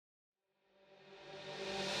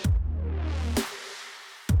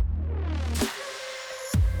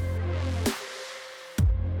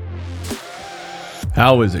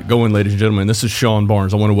How is it going, ladies and gentlemen? This is Sean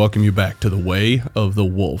Barnes. I want to welcome you back to the Way of the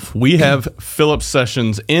Wolf. We have Philip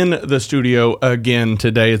Sessions in the studio again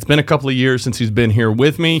today. It's been a couple of years since he's been here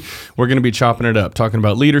with me. We're going to be chopping it up, talking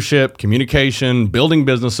about leadership, communication, building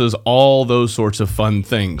businesses, all those sorts of fun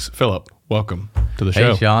things. Philip, welcome to the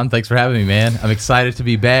show. Hey, Sean. Thanks for having me, man. I'm excited to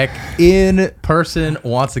be back in person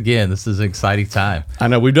once again. This is an exciting time. I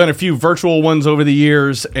know we've done a few virtual ones over the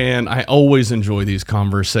years, and I always enjoy these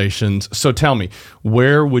conversations. So tell me,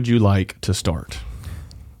 where would you like to start?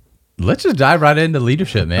 Let's just dive right into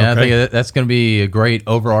leadership, man. Okay. I think that's going to be a great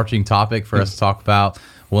overarching topic for us to talk about.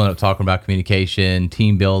 We'll end up talking about communication,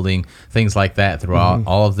 team building, things like that throughout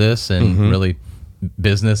all of this, and really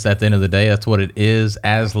business at the end of the day. That's what it is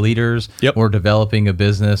as leaders. Yep. We're developing a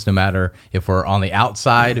business, no matter if we're on the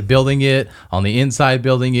outside building it, on the inside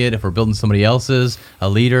building it, if we're building somebody else's. A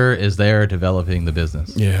leader is there developing the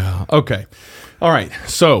business. Yeah. Okay. All right.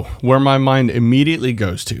 So where my mind immediately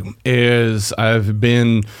goes to is I've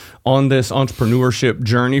been on this entrepreneurship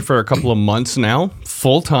journey for a couple of months now,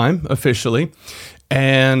 full time officially.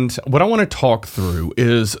 And what I want to talk through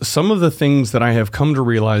is some of the things that I have come to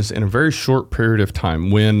realize in a very short period of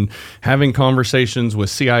time when having conversations with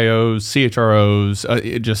CIOs,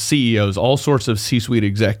 CHROs, just CEOs, all sorts of C-suite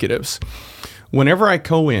executives. Whenever I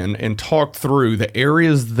go in and talk through the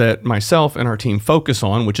areas that myself and our team focus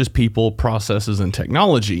on, which is people, processes, and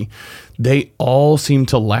technology, they all seem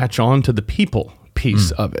to latch on to the people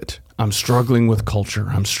piece of it. I'm struggling with culture.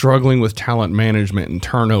 I'm struggling with talent management and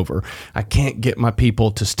turnover. I can't get my people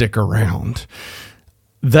to stick around.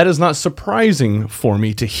 That is not surprising for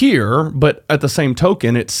me to hear, but at the same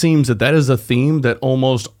token, it seems that that is a theme that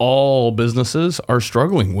almost all businesses are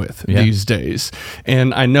struggling with these days.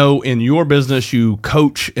 And I know in your business, you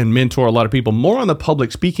coach and mentor a lot of people more on the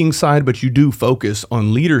public speaking side, but you do focus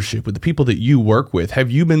on leadership with the people that you work with.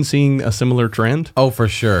 Have you been seeing a similar trend? Oh, for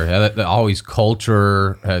sure. Always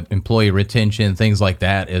culture, employee retention, things like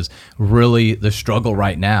that is really the struggle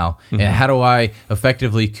right now. And how do I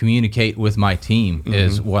effectively communicate with my team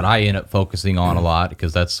is what I end up focusing on a lot,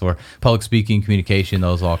 because that's where public speaking, communication,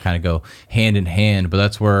 those all kind of go hand in hand. But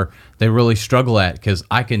that's where they really struggle at, because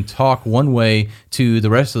I can talk one way to the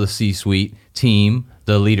rest of the C-suite team,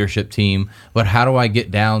 the leadership team, but how do I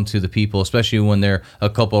get down to the people, especially when they're a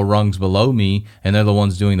couple of rungs below me and they're the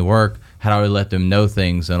ones doing the work? How do I let them know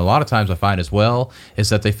things? And a lot of times I find as well is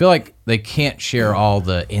that they feel like they can't share all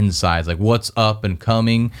the insides, like what's up and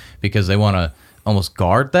coming, because they want to almost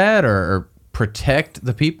guard that or protect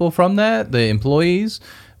the people from that, the employees.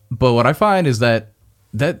 But what I find is that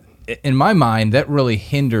in my mind, that really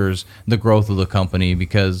hinders the growth of the company,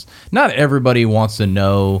 because not everybody wants to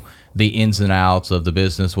know the ins and outs of the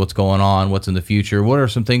business, what's going on, what's in the future, what are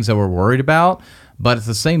some things that we're worried about. But at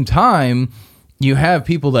the same time, you have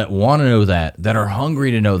people that want to know that are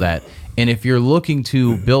hungry to know that. And if you're looking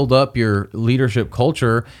to build up your leadership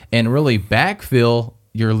culture and really backfill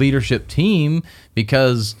your leadership team,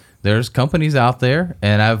 because there's companies out there,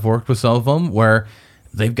 and I've worked with some of them, where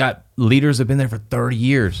they've got leaders that have been there for 30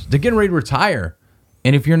 years. They're getting ready to retire.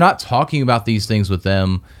 And if you're not talking about these things with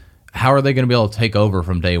them, how are they going to be able to take over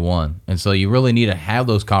from day one? And so you really need to have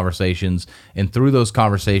those conversations. And through those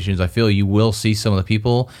conversations, I feel you will see some of the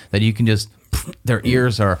people that you can just, their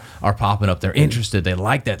ears are popping up. They're interested. They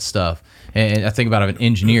like that stuff. And I think about an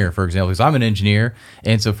engineer, for example, because I'm an engineer.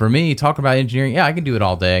 And so for me, talking about engineering, I can do it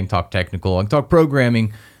all day. I can talk technical. I can talk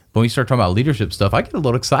programming. But when you start talking about leadership stuff, I get a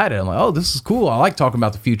little excited. I'm like, oh, this is cool. I like talking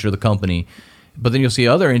about the future of the company. But then you'll see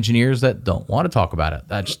other engineers that don't want to talk about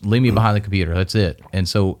it. Just leave me behind the computer. That's it. And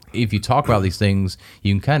so if you talk about these things,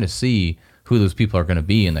 you can kind of see who those people are going to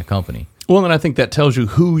be in the company. Well, and I think that tells you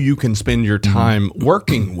who you can spend your time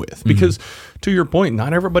working with, because to your point,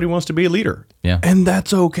 not everybody wants to be a leader. Yeah. And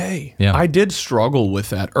that's okay. Yeah. I did struggle with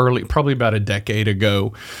that early, probably about a decade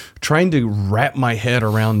ago, trying to wrap my head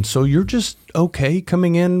around, so you're just okay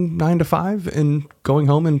coming in 9 to 5 and going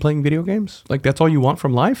home and playing video games? Like, that's all you want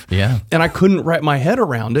from life? Yeah. And I couldn't wrap my head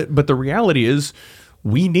around it. But the reality is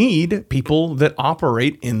we need people that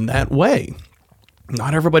operate in that way.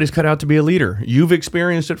 Not everybody's cut out to be a leader. You've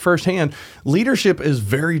experienced it firsthand. Leadership is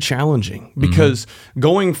very challenging, because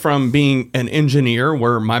going from being an engineer,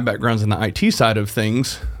 where my background's in the IT side of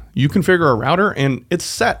things, you configure a router and it's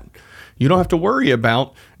set. You don't have to worry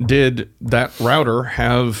about, did that router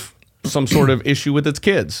have some sort of issue with its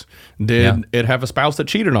kids? Did it have a spouse that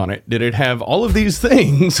cheated on it? Did it have all of these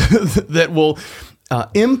things that will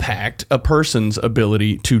impact a person's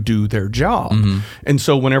ability to do their job? And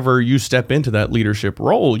so whenever you step into that leadership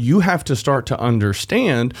role, you have to start to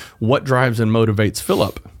understand what drives and motivates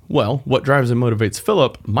Philip. Well, what drives and motivates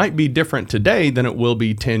Philip might be different today than it will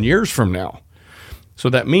be 10 years from now. So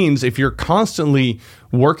that means if you're constantly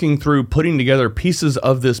working through putting together pieces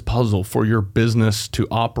of this puzzle for your business to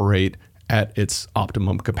operate at its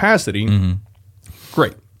optimum capacity,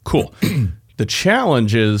 great, cool. The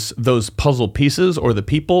challenge is those puzzle pieces or the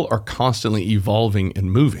people are constantly evolving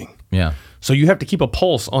and moving. Yeah. So you have to keep a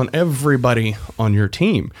pulse on everybody on your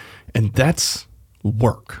team. And that's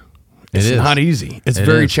work. It's not easy. It's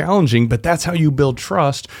very challenging, but that's how you build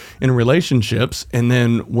trust in relationships. And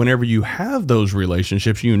then whenever you have those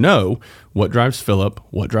relationships, you know what drives Philip,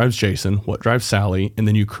 what drives Jason, what drives Sally, and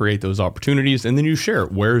then you create those opportunities and then you share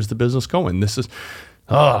it. Where is the business going? This is,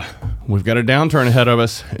 we've got a downturn ahead of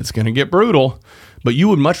us. It's going to get brutal. But you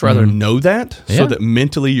would much rather know that so that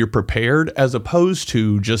mentally you're prepared as opposed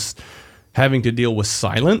to just having to deal with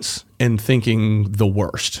silence and thinking the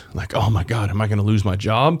worst. Like, oh my God, am I going to lose my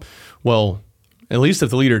job? Well, at least if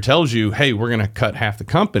the leader tells you, hey, we're going to cut half the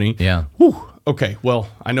company. Yeah. Whew, okay, well,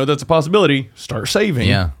 I know that's a possibility. Start saving.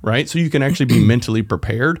 Yeah. Right? So you can actually be mentally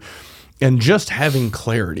prepared. And just having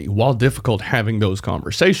clarity, while difficult, having those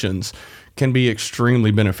conversations can be extremely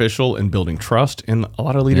beneficial in building trust. And a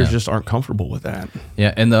lot of leaders just aren't comfortable with that.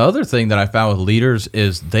 Yeah. And the other thing that I found with leaders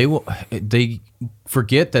is they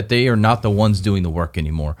forget that they are not the ones doing the work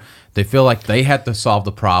anymore. They feel like they have to solve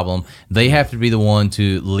the problem. They have to be the one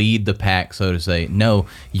to lead the pack, so to say. No,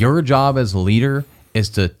 your job as a leader is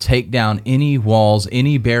to take down any walls,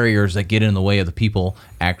 any barriers that get in the way of the people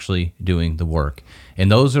actually doing the work. And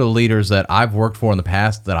those are the leaders that I've worked for in the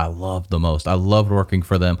past that I loved the most. I loved working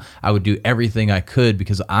for them. I would do everything I could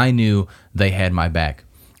because I knew they had my back.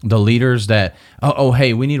 The leaders that,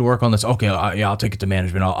 hey, we need to work on this. Okay, I'll take it to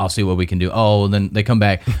management. I'll see what we can do. Oh, and then they come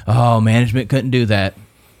back. Oh, management couldn't do that.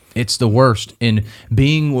 It's the worst. In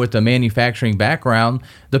being with a manufacturing background,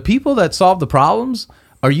 the people that solve the problems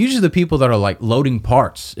are usually the people that are like loading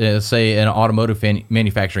parts, say in an automotive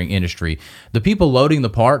manufacturing industry. The people loading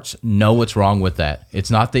the parts know what's wrong with that.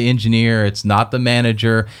 It's not the engineer. It's not the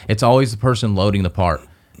manager. It's always the person loading the part.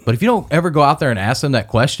 But if you don't ever go out there and ask them that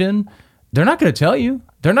question, they're not going to tell you.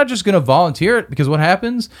 They're not just going to volunteer it because what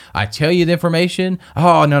happens? I tell you the information.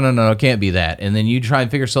 Oh, no, it can't be that. And then you try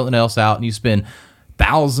and figure something else out and you spend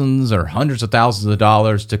thousands or hundreds of thousands of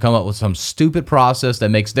dollars to come up with some stupid process that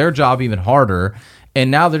makes their job even harder. And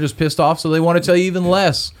now they're just pissed off, so they want to tell you even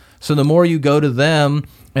less. So the more you go to them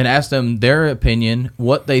and ask them their opinion,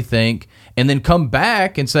 what they think, and then come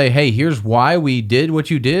back and say, hey, here's why we did what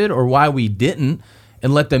you did or why we didn't,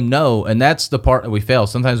 and let them know. And that's the part that we fail.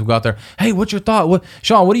 Sometimes we go out there, hey, what's your thought?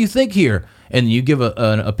 Sean, what do you think here? And you give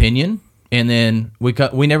an opinion, and then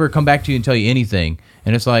we never come back to you and tell you anything.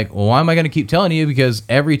 And it's like, well, why am I going to keep telling you? Because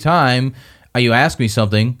every time you ask me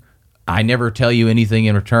something, I never tell you anything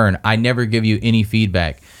in return. I never give you any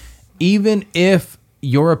feedback. Even if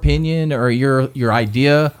your opinion or your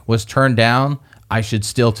idea was turned down, I should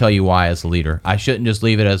still tell you why as a leader. I shouldn't just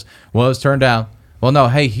leave it as, well, it's turned down. Well, no,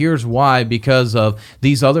 hey, here's why, because of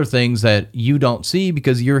these other things that you don't see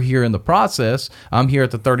because you're here in the process. I'm here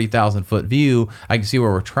at the 30,000-foot view. I can see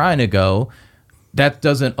where we're trying to go. That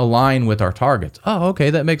doesn't align with our targets. Oh, okay,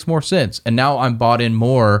 that makes more sense. And now I'm bought in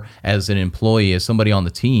more as an employee, as somebody on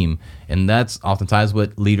the team. And that's oftentimes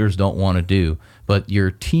what leaders don't want to do. But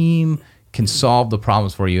your team can solve the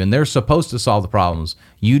problems for you, and they're supposed to solve the problems.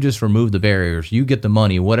 You just remove the barriers. You get the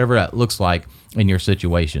money, whatever that looks like in your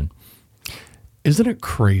situation. Isn't it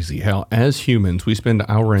crazy how, as humans, we spend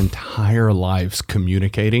our entire lives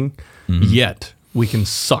communicating, yet we can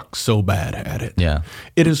suck so bad at it? Yeah.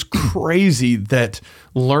 It is crazy that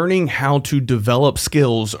learning how to develop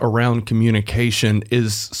skills around communication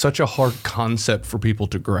is such a hard concept for people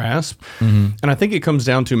to grasp. And I think it comes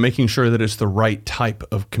down to making sure that it's the right type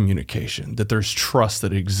of communication, that there's trust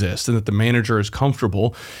that exists, and that the manager is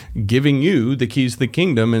comfortable giving you the keys to the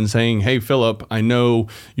kingdom and saying, hey, Philip, I know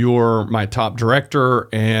you're my top director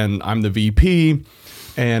and I'm the VP,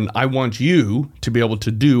 and I want you to be able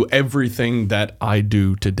to do everything that I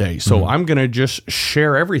do today. So I'm going to just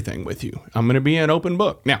share everything with you. I'm going to be an open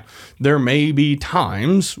book. Now, there may be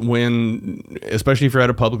times when, especially if you're at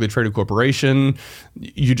a publicly traded corporation,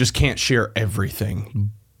 you just can't share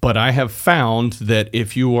everything. But I have found that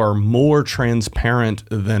if you are more transparent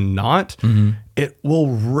than not, it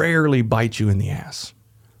will rarely bite you in the ass.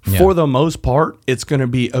 Yeah. For the most part, it's going to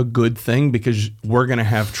be a good thing because we're going to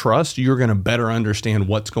have trust. You're going to better understand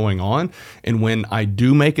what's going on. And when I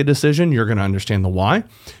do make a decision, you're going to understand the why.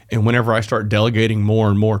 And whenever I start delegating more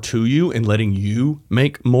and more to you and letting you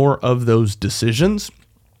make more of those decisions,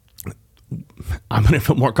 I'm going to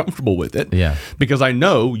feel more comfortable with it. Yeah. Because I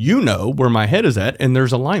know, you know where my head is at and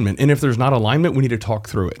there's alignment. And if there's not alignment, we need to talk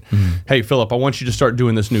through it. Hey, Philip, I want you to start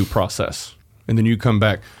doing this new process. And then you come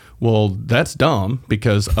back, well, that's dumb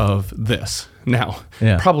because of this. Now,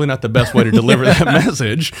 Yeah. probably not the best way to deliver that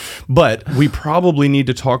message, but we probably need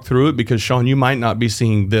to talk through it because, Sean, you might not be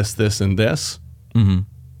seeing this, and this.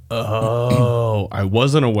 Oh, I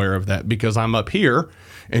wasn't aware of that because I'm up here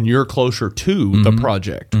and you're closer to the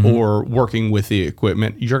project or working with the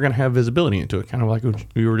equipment. You're going to have visibility into it, kind of like what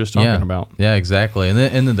we were just talking about. Yeah, exactly. And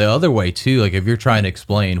then the other way too, like if you're trying to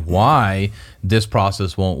explain why this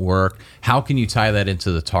process won't work, how can you tie that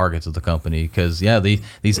into the targets of the company? Because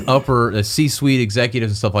these upper C-suite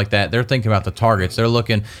executives and stuff like that, they're thinking about the targets. They're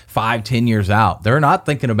looking 5-10 years out. They're not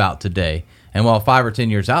thinking about today. And while 5 or 10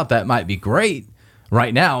 years out, that might be great.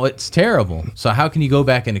 Right now, it's terrible. So how can you go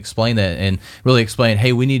back and explain that and really explain,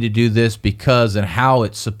 hey, we need to do this because and how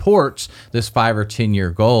it supports this 5 or 10 year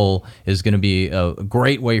goal is going to be a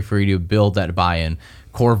great way for you to build that buy-in,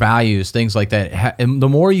 core values, things like that. And the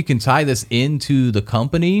more you can tie this into the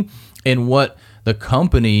company and what the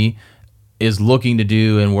company is looking to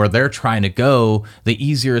do and where they're trying to go, the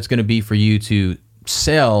easier it's going to be for you to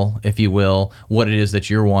sell, if you will, what it is that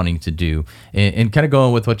you're wanting to do. And kind of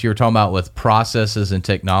going with what you were talking about with processes and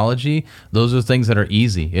technology, those are things that are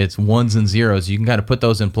easy. It's ones and zeros. You can kind of put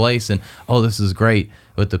those in place and, oh, this is great.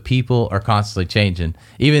 But the people are constantly changing.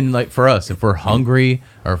 Even like for us, if we're hungry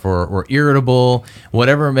or if we're irritable,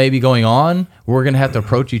 whatever may be going on, we're going to have to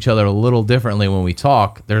approach each other a little differently when we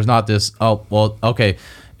talk. There's not this, oh, well, okay,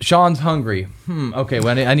 Sean's hungry. Okay,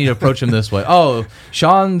 well, I need to approach him this way. Oh,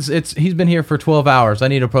 he's been here for 12 hours. I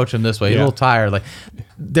need to approach him this way. He's a little tired. Like,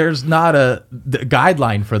 there's not a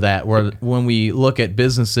guideline for that. Where when we look at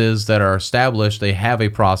businesses that are established, they have a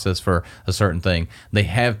process for a certain thing. They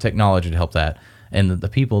have technology to help that. And the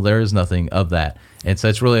people, there is nothing of that. And so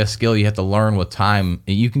it's really a skill you have to learn with time.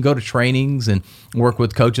 You can go to trainings and work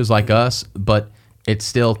with coaches like us, but it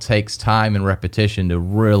still takes time and repetition to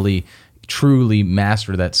really truly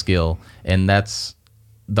master that skill. And that's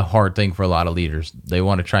the hard thing for a lot of leaders. They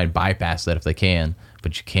want to try and bypass that if they can,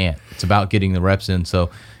 but you can't. It's about getting the reps in. So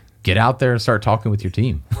get out there and start talking with your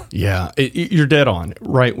team. Yeah, you're dead on,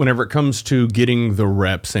 right? Whenever it comes to getting the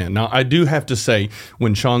reps in. Now, I do have to say,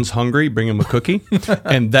 when Sean's hungry, bring him a cookie,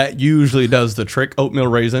 and that usually does the trick. Oatmeal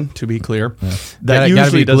raisin, to be clear. Yeah. That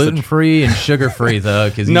usually does gluten-free and sugar-free, though,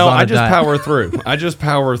 because no, I just power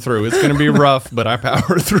through. It's going to be rough, but I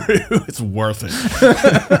power through. It's worth it.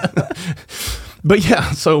 But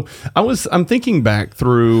yeah, so I'm thinking back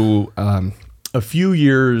through a few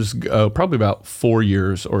years ago, probably about 4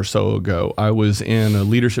 years or so ago. I was in a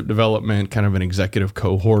leadership development, kind of an executive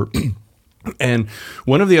cohort. And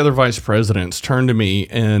one of the other vice presidents turned to me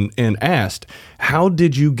and asked, how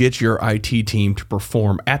did you get your IT team to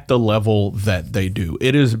perform at the level that they do?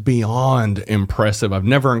 It is beyond impressive. I've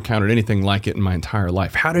never encountered anything like it in my entire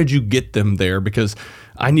life. How did you get them there? Because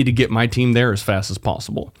I need to get my team there as fast as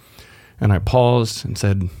possible. And I paused and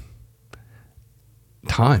said,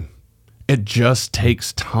 time. It just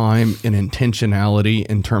takes time and intentionality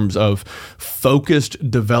in terms of focused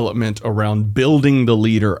development around building the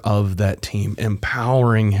leader of that team,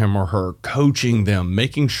 empowering him or her, coaching them,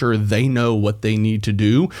 making sure they know what they need to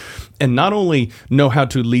do, and not only know how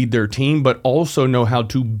to lead their team, but also know how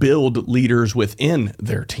to build leaders within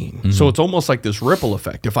their team. Mm-hmm. So it's almost like this ripple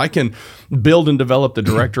effect. If I can build and develop the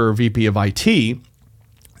director or VP of IT,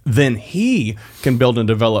 then he can build and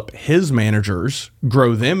develop his managers,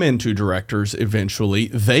 grow them into directors eventually.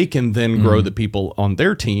 They can then grow the people on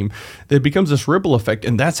their team. It becomes this ripple effect,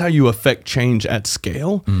 and that's how you affect change at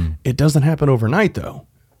scale. It doesn't happen overnight, though.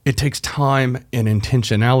 It takes time and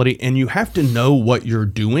intentionality, and you have to know what you're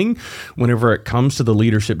doing whenever it comes to the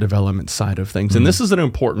leadership development side of things. And this is an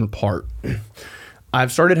important part.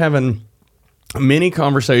 I've started having many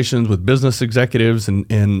conversations with business executives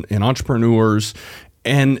and entrepreneurs,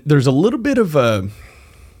 and there's a little bit of a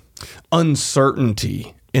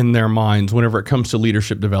uncertainty in their minds whenever it comes to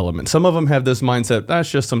leadership development. Some of them have this mindset, that's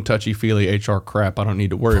just some touchy-feely HR crap I don't need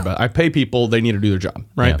to worry about. I pay people, they need to do their job,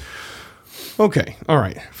 right? Yeah. Okay, all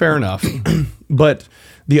right, fair enough. But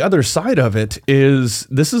the other side of it is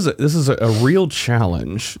this is a real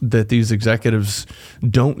challenge that these executives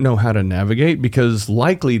don't know how to navigate because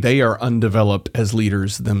likely they are undeveloped as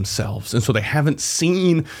leaders themselves. And so they haven't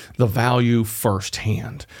seen the value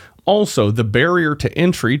firsthand. Also, the barrier to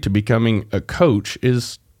entry to becoming a coach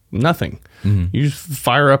is nothing. Mm-hmm. You just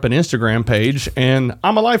fire up an Instagram page and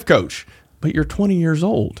I'm a life coach. But you're 20 years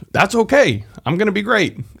old. That's okay. I'm going to be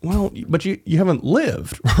great. Well, but you haven't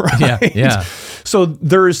lived, right? Yeah. So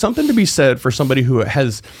there is something to be said for somebody who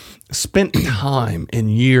has spent time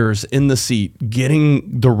and years in the seat,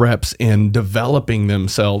 getting the reps in, developing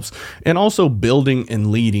themselves, and also building and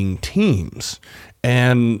leading teams.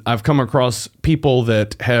 And I've come across people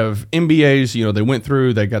that have MBAs, they went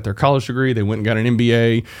through, they got their college degree, they went and got an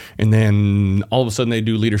MBA, and then all of a sudden they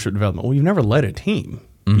do leadership development. Well, you've never led a team.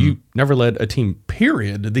 You never led a team,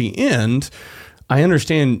 period. The end, I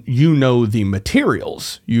understand the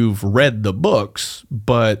materials, you've read the books,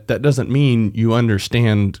 but that doesn't mean you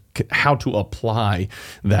understand how to apply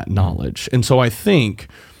that knowledge. And so I think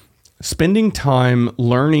spending time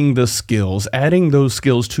learning the skills, adding those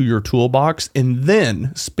skills to your toolbox, and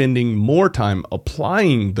then spending more time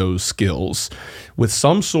applying those skills with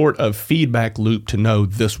some sort of feedback loop to know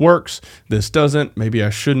this works, this doesn't, maybe I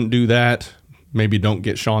shouldn't do that, maybe don't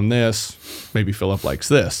get Sean this, maybe Philip likes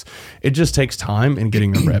this. It just takes time and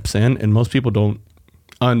getting the reps in, and most people don't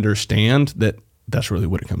understand that that's really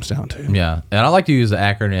what it comes down to. Yeah, and I like to use the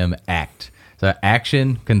acronym ACT. So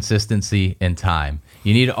action, consistency, and time.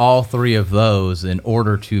 You need all three of those in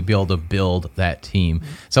order to be able to build that team.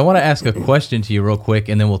 So I want to ask a question to you real quick,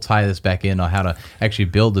 and then we'll tie this back in on how to actually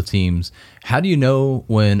build the teams. How do you know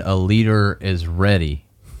when a leader is ready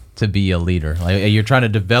to be a leader? Like you're trying to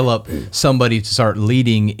develop somebody to start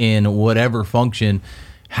leading in whatever function.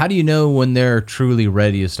 How do you know when they're truly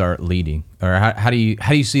ready to start leading? Or how do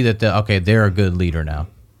you see that they're a good leader now?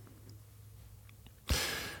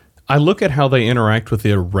 I look at how they interact with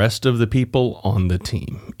the rest of the people on the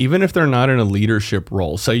team, even if they're not in a leadership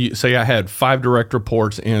role. Say I had 5 direct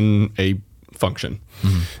reports in a function.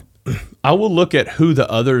 Mm-hmm. I will look at who the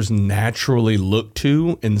others naturally look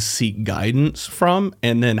to and seek guidance from,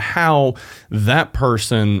 and then how that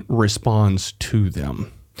person responds to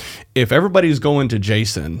them. If everybody's going to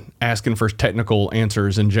Jason asking for technical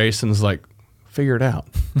answers and Jason's like, figure it out.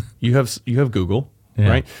 You have Google,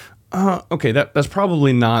 right? Okay, that's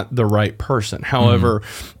probably not the right person. However,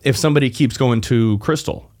 if somebody keeps going to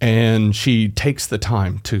Crystal and she takes the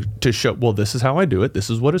time to show, well, this is how I do it. This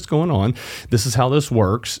is what is going on. This is how this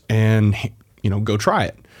works. And, go try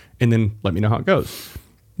it. And then let me know how it goes.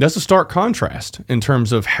 That's a stark contrast in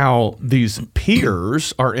terms of how these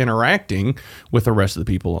peers are interacting with the rest of the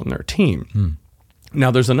people on their team. Now,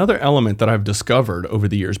 there's another element that I've discovered over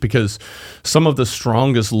the years, because some of the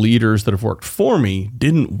strongest leaders that have worked for me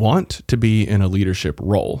didn't want to be in a leadership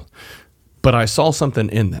role, but I saw something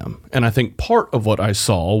in them. And I think part of what I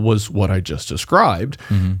saw was what I just described.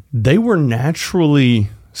 Mm-hmm. They were naturally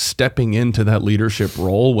stepping into that leadership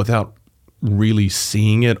role without really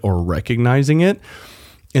seeing it or recognizing it.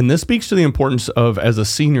 And this speaks to the importance of, as a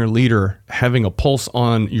senior leader, having a pulse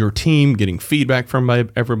on your team, getting feedback from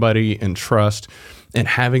everybody, and trust, and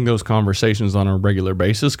having those conversations on a regular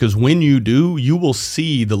basis. Because when you do, you will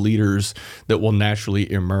see the leaders that will naturally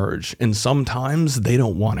emerge. And sometimes they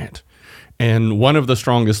don't want it. And one of the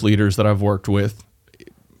strongest leaders that I've worked with,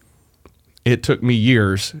 it took me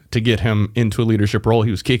years to get him into a leadership role.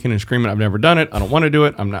 He was kicking and screaming, I've never done it. I don't want to do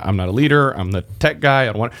it. I'm not a leader. I'm the tech guy. I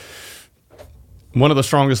don't want. One of the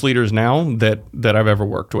strongest leaders now that I've ever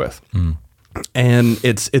worked with. And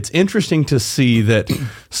it's interesting to see that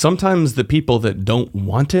sometimes the people that don't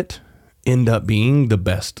want it end up being the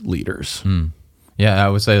best leaders. Yeah, I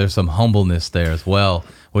would say there's some humbleness there as well,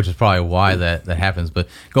 which is probably why that happens. But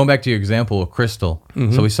going back to your example of Crystal,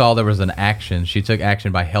 so we saw there was an action. She took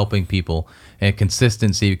action by helping people, and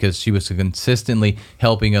consistency because she was consistently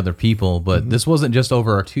helping other people. But this wasn't just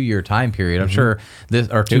over a 2-year time period. I'm sure this,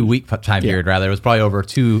 or 2-week time period rather. It was probably over a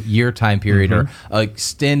 2-year time period or an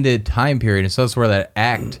extended time period. And so that's where that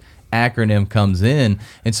ACT acronym comes in.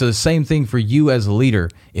 And so the same thing for you as a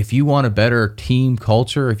leader. If you want a better team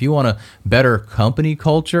culture, if you want a better company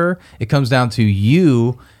culture, it comes down to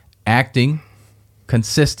you acting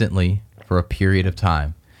consistently for a period of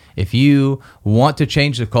time. If you want to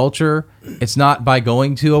change the culture, it's not by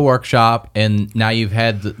going to a workshop and now you've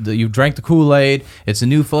had you've drank the Kool-Aid, it's a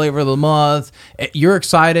new flavor of the month, you're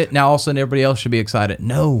excited, now all of a sudden everybody else should be excited.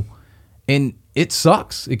 No. And it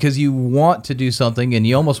sucks because you want to do something and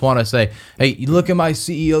you almost want to say, hey, look at my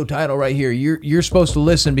CEO title right here. You're supposed to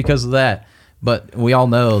listen because of that. But we all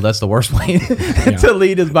know that's the worst way to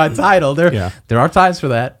lead is by title. There are times for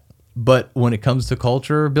that. But when it comes to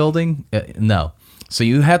culture building, no. So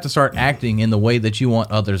you have to start acting in the way that you want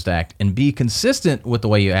others to act and be consistent with the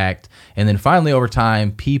way you act. And then finally, over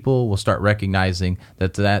time, people will start recognizing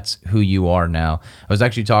that that's who you are now. I was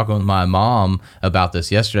actually talking with my mom about this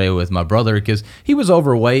yesterday with my brother because he was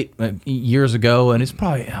overweight years ago. And it's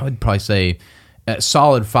probably, I would probably say, a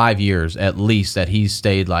solid 5 years at least that he's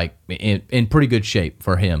stayed like in pretty good shape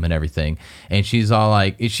for him and everything. And she's all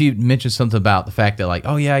like, she mentioned something about the fact that like,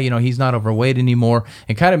 oh yeah, he's not overweight anymore,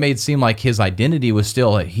 and kind of made it seem like his identity was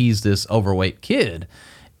still he's this overweight kid,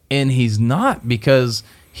 and he's not, because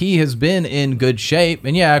he has been in good shape.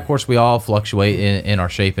 And yeah, of course, we all fluctuate in our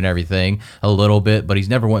shape and everything a little bit, but he's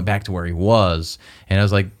never went back to where he was. And I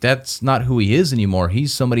was like, that's not who he is anymore.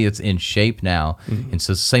 He's somebody that's in shape now. Mm-hmm. And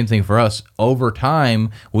so it's the same thing for us. Over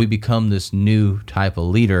time, we become this new type of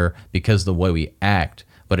leader because of the way we act.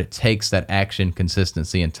 But it takes that action,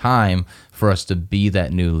 consistency, and time for us to be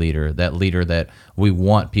that new leader that we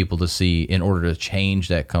want people to see in order to change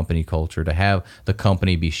that company culture, to have the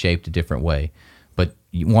company be shaped a different way. But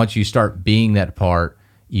once you start being that part,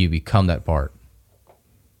 you become that part.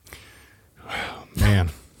 Man,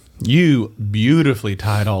 you beautifully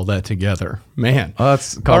tied all that together. Man. Well,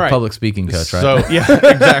 that's called public speaking coach, right? So, yeah,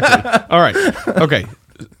 exactly. All right. Okay.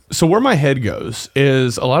 So where my head goes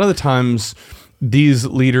is a lot of the times these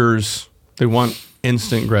leaders, they want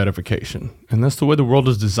instant gratification. And that's the way the world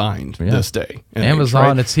is designed this day. And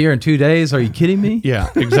Amazon, it's here in 2 days. Are you kidding me? Yeah,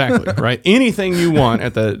 exactly. Right. Anything you want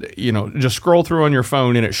at the, just scroll through on your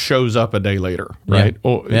phone and it shows up a day later. Right.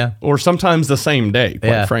 Or sometimes the same day,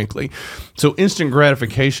 quite frankly. So instant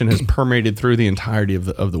gratification has permeated through the entirety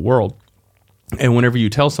of the world. And whenever you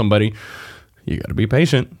tell somebody, you got to be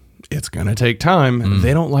patient, it's going to take time,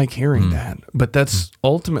 they don't like hearing that. But that's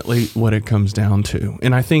ultimately what it comes down to.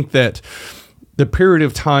 And I think that the period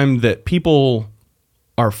of time that people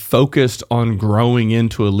are focused on growing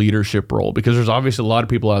into a leadership role, because there's obviously a lot of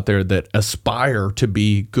people out there that aspire to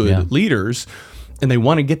be good leaders and they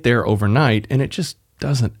want to get there overnight, and it just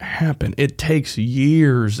doesn't happen. It takes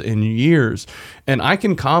years and years. And I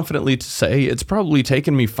can confidently say it's probably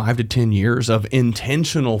taken me 5 to 10 years of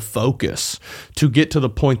intentional focus to get to the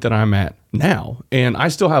point that I'm at now. And I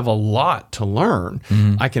still have a lot to learn.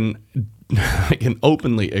 I can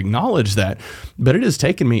openly acknowledge that, but it has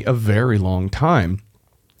taken me a very long time.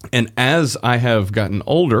 And as I have gotten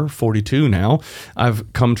older, 42 now,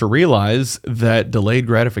 I've come to realize that delayed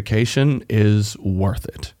gratification is worth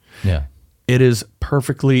it. Yeah. It is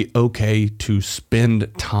perfectly okay to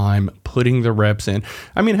spend time putting the reps in.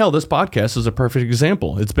 I mean, hell, this podcast is a perfect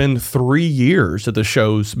example. It's been 3 years that the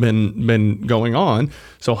show's been going on.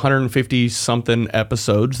 So 150 something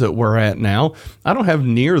episodes that we're at now. I don't have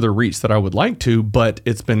near the reach that I would like to, but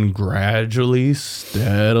it's been gradually,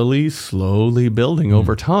 steadily, slowly building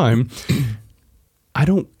over time. I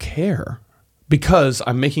don't care, because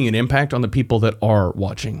I'm making an impact on the people that are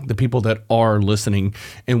watching, the people that are listening.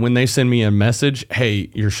 And when they send me a message, hey,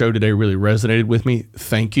 your show today really resonated with me,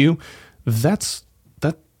 thank you. That's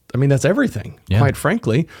everything, quite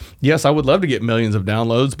frankly. Yes, I would love to get millions of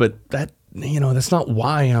downloads, but that's not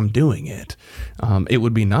why I'm doing it. It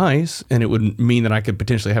would be nice, and it would mean that I could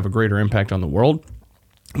potentially have a greater impact on the world.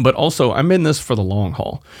 But also, I'm in this for the long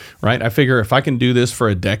haul, right? I figure if I can do this for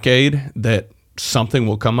a decade, that something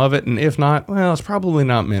will come of it. And if not, well, it's probably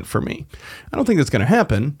not meant for me. I don't think that's going to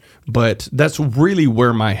happen, but that's really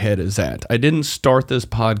where my head is at. I didn't start this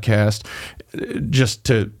podcast just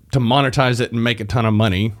to monetize it and make a ton of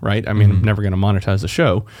money, right? I mean, I'm never going to monetize the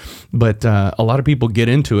show, but a lot of people get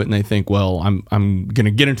into it and they think, well, I'm going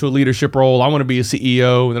to get into a leadership role. I want to be a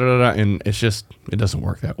CEO, and it doesn't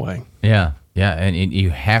work that way. Yeah. Yeah, and you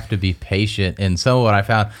have to be patient. And so what I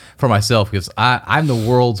found for myself, because I'm the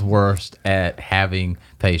world's worst at having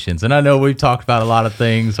patience. And I know we've talked about a lot of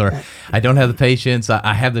things, or I don't have the patience.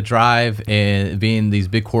 I have the drive, and being these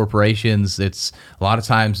big corporations, it's a lot of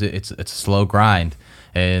times it's a slow grind.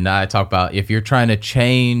 And I talk about, if you're trying to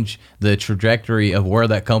change the trajectory of where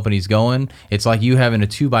that company's going, it's like you having a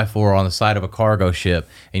 2x4 on the side of a cargo ship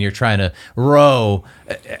and you're trying to row.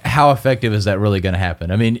 How effective is that really going to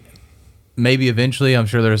happen? I mean, maybe eventually, I'm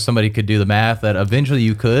sure there's somebody could do the math that eventually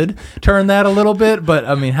you could turn that a little bit, but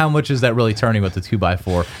I mean, how much is that really turning with the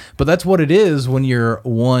 2x4? But that's what it is when you're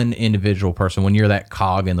one individual person, when you're that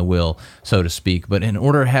cog in the wheel, so to speak. But in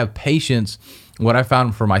order to have patience, what I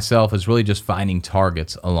found for myself is really just finding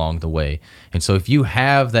targets along the way. And so if you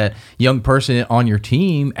have that young person on your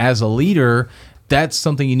team as a leader, that's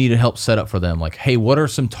something you need to help set up for them. Like, hey, what are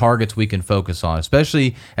some targets we can focus on?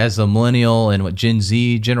 Especially as the millennial and what Gen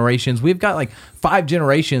Z generations, we've got like 5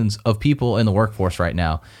 generations of people in the workforce right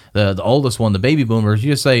now. The oldest one, the baby boomers,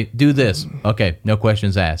 you just say, do this. Okay, no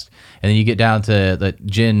questions asked. And then you get down to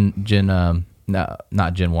the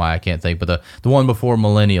not Gen Y, I can't think, but the one before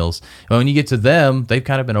millennials. When you get to them, they've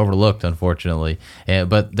kind of been overlooked, unfortunately.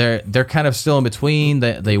 But they're kind of still in between.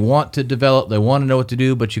 They want to develop, they want to know what to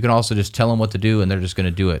do, but you can also just tell them what to do, and they're just going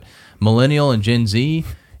to do it. Millennial and Gen Z,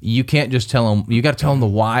 you can't just tell them. You got to tell them the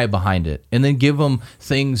why behind it, and then give them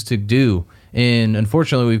things to do. And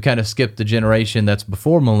unfortunately, we've kind of skipped the generation that's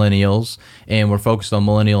before millennials, and we're focused on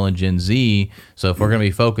millennial and Gen Z. So if we're going to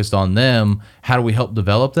be focused on them, how do we help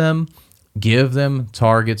develop them? give them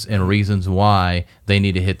targets and reasons why they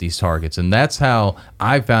need to hit these targets. And that's how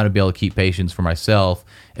I found to be able to keep patience for myself,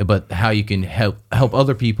 but how you can help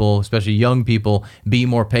other people, especially young people, be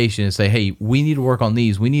more patient and say, hey, we need to work on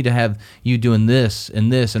these. We need to have you doing this,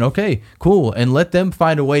 and okay, cool. And let them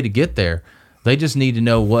find a way to get there. They just need to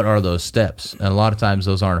know what are those steps. And a lot of times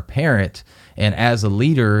those aren't apparent. And as a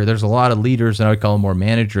leader, there's a lot of leaders, and I would call them more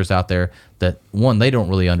managers out there, that one, they don't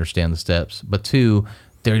really understand the steps, but two,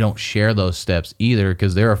 they don't share those steps either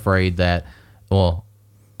because they're afraid that, well,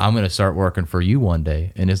 I'm going to start working for you one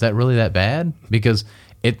day. And is that really that bad? Because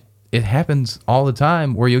it happens all the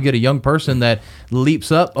time where you'll get a young person that leaps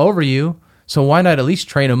up over you. So why not at least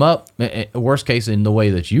train them up, worst case, in the way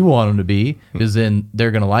that you want them to be, because then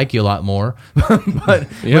they're going to like you a lot more. but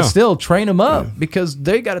still, train them up because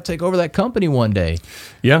they got to take over that company one day.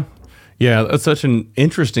 Yeah. Yeah, that's such an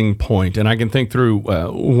interesting point. And I can think through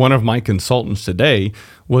one of my consultants today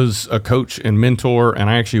was a coach and mentor, and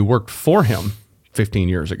I actually worked for him 15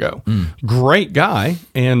 years ago. Great guy.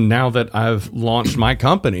 And now that I've launched my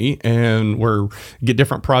company and we're get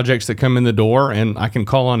different projects that come in the door, and I can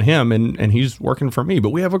call on him and he's working for me. But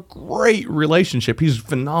we have a great relationship. He's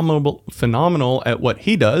phenomenal at what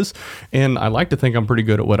he does. And I like to think I'm pretty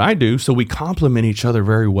good at what I do. So we complement each other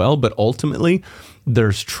very well. But ultimately,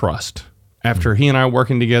 there's trust. After he and I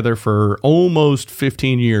working together for almost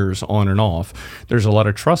 15 years on and off, there's a lot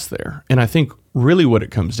of trust there. And I think really what it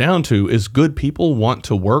comes down to is good people want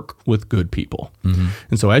to work with good people.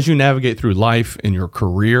 And so as you navigate through life and your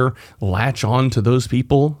career, latch on to those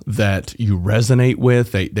people that you resonate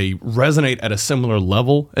with. They resonate at a similar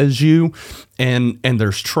level as you, and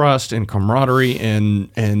there's trust and camaraderie,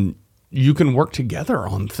 and you can work together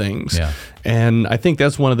on things. Yeah. And I think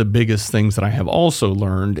that's one of the biggest things that I have also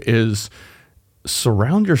learned is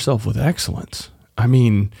surround yourself with excellence. I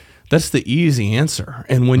mean, that's the easy answer.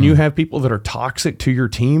 And when you have people that are toxic to your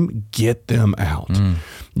team, get them out.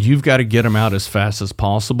 You've got to get them out as fast as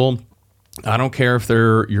possible. I don't care if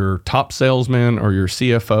they're your top salesman or your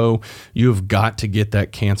CFO, you've got to get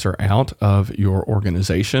that cancer out of your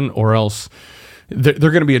organization, or else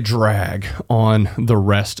they're going to be a drag on the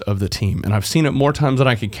rest of the team. And I've seen it more times than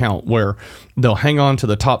I can count where they'll hang on to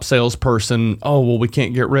the top salesperson. Oh, well, we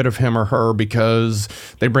can't get rid of him or her because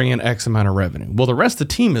they bring in X amount of revenue. Well, the rest of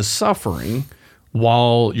the team is suffering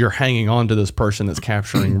while you're hanging on to this person that's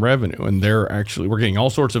capturing revenue. And we're getting all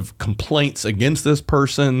sorts of complaints against this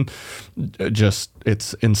person.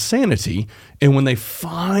 It's insanity. And when they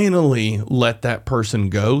finally let that person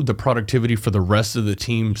go, the productivity for the rest of the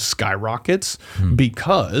team skyrockets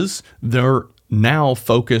because they're now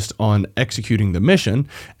focused on executing the mission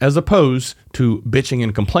as opposed to bitching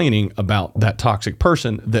and complaining about that toxic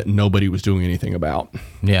person that nobody was doing anything about.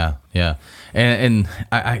 Yeah, yeah. And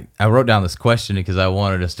I wrote down this question because I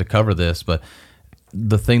wanted us to cover this, but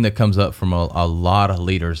the thing that comes up from a lot of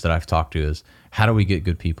leaders that I've talked to is, how do we get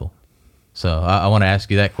good people? So I want to ask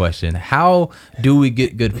you that question. How do we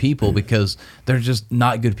get good people? Because there's just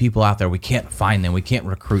not good people out there. We can't find them. We can't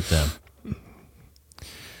recruit them.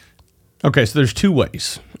 Okay, so there's two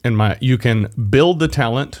ways. You can build the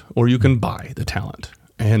talent or you can buy the talent.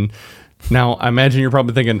 And now I imagine you're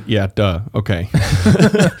probably thinking, yeah, duh, okay.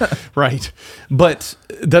 Right. But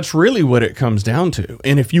that's really what it comes down to.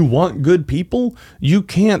 And if you want good people, you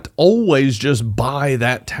can't always just buy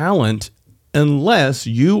that talent unless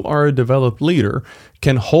you are a developed leader,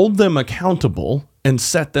 can hold them accountable and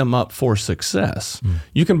set them up for success.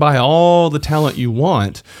 You can buy all the talent you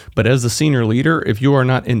want, but as the senior leader, if you are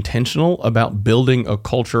not intentional about building a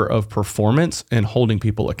culture of performance and holding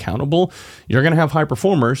people accountable, you're going to have high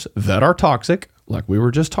performers that are toxic, like we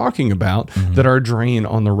were just talking about, that are a drain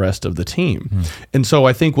on the rest of the team. And so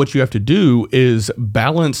I think what you have to do is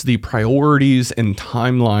balance the priorities and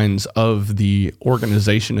timelines of the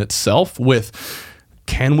organization itself with,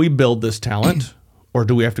 can we build this talent? Or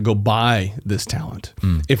do we have to go buy this talent?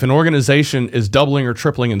 If an organization is doubling or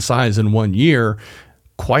tripling in size in 1 year,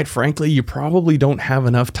 quite frankly, you probably don't have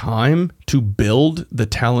enough time to build the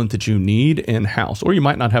talent that you need in-house, or you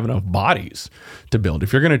might not have enough bodies to build.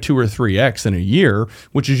 If you're going to 2 or 3x in a year,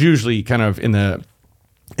 which is usually kind of in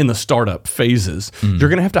the startup phases, you're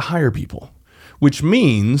going to have to hire people, which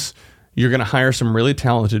means you're going to hire some really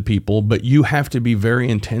talented people, but you have to be very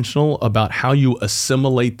intentional about how you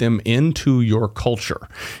assimilate them into your culture.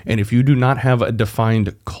 And if you do not have a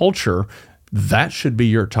defined culture, that should be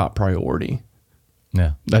your top priority.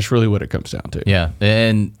 Yeah. That's really what it comes down to. Yeah.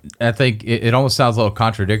 And I think it almost sounds a little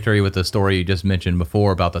contradictory with the story you just mentioned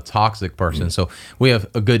before about the toxic person. So we have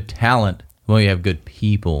a good talent when we have good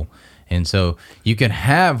people. And so you can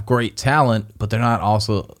have great talent, but they're not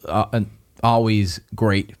also always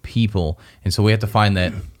great people. And so we have to find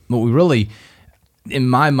that what we really, in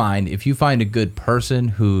my mind, if you find a good person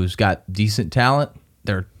who's got decent talent,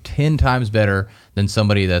 they're 10 times better than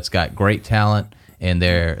somebody that's got great talent and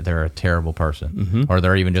they're a terrible person, or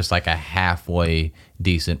they're even just like a halfway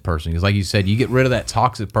decent person. Because like you said, you get rid of that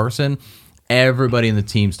toxic person, everybody in the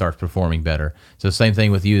team starts performing better. So same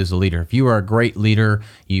thing with you as a leader. If you are a great leader,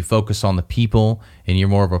 you focus on the people and you're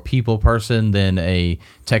more of a people person than a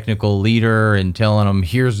technical leader and telling them,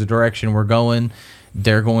 here's the direction we're going,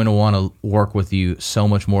 they're going to want to work with you so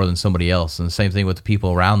much more than somebody else. And the same thing with the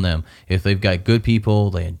people around them. If they've got good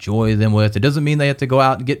people they enjoy them with, it doesn't mean they have to go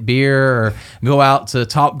out and get beer or go out to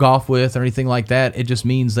Top Golf with or anything like that. It just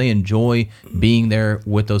means they enjoy being there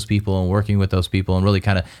with those people and working with those people and really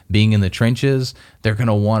kind of being in the trenches. They're going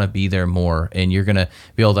to want to be there more, and you're going to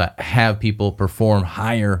be able to have people perform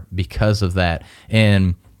higher because of that.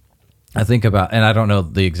 And I think about, and I don't know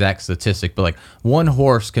the exact statistic, but like one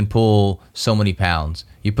horse can pull so many pounds.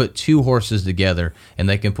 You put two horses together and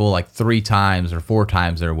they can pull like 3 times or 4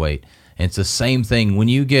 times their weight. And it's the same thing. When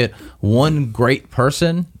you get one great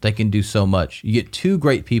person, they can do so much. You get 2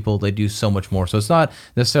 great people, they do so much more. So it's not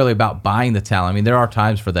necessarily about buying the talent. I mean, there are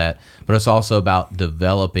times for that, but it's also about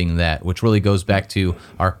developing that, which really goes back to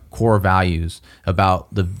our core values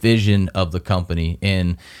about the vision of the company.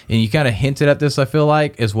 And you kind of hinted at this, I feel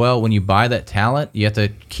like, as well. When you buy that talent, you have to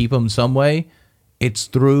keep them some way. It's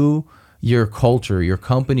through your culture, your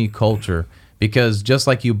company culture, because just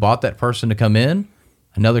like you bought that person to come in,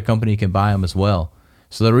 another company can buy them as well.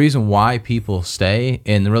 So the reason why people stay,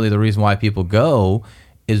 and really the reason why people go,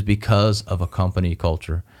 is because of a company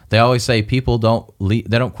culture. They always say people don't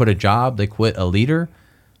quit a job, they quit a leader.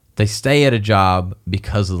 They stay at a job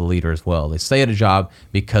because of the leader as well. They stay at a job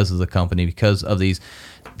because of the company, because of these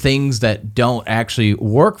things that don't actually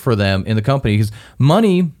work for them in the company. Because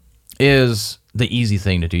money is the easy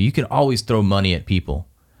thing to do. You can always throw money at people,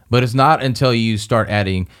 but it's not until you start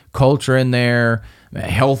adding culture in there,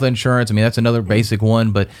 health insurance. I mean, that's another basic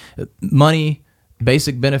one, but money,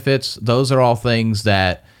 basic benefits, those are all things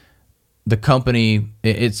that the company,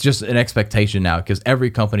 it's just an expectation now because every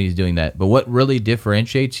company is doing that. But what really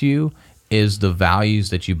differentiates you is the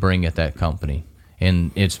values that you bring at that company.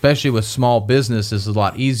 And especially with small business, it's a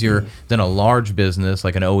lot easier than a large business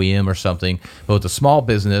like an OEM or something. But with a small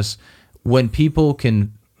business, when people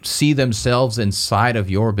can see themselves inside of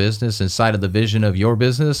your business, inside of the vision of your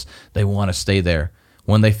business, they want to stay there.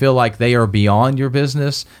 When they feel like they are beyond your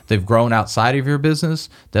business, they've grown outside of your business,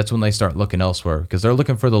 that's when they start looking elsewhere because they're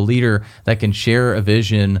looking for the leader that can share a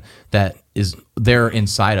vision that is they're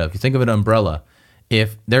inside of. You think of an umbrella.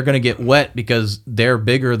 If they're going to get wet because they're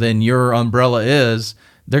bigger than your umbrella is,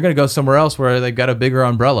 they're going to go somewhere else where they've got a bigger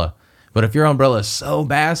umbrella. But if your umbrella is so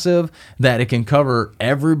massive that it can cover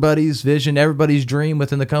everybody's vision, everybody's dream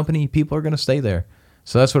within the company, people are going to stay there.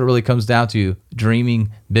 So that's what it really comes down to,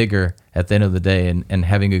 dreaming bigger at the end of the day and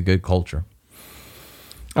having a good culture.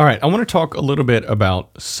 All right. I want to talk a little bit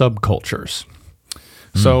about subcultures.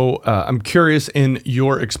 So I'm curious, in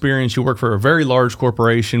your experience, you work for a very large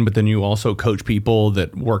corporation, but then you also coach people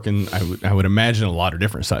that work in, I would imagine, a lot of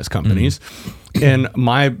different size companies. And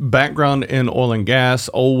my background in oil and gas,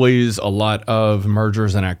 always a lot of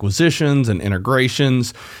mergers and acquisitions and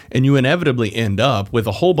integrations. And you inevitably end up with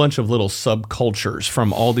a whole bunch of little subcultures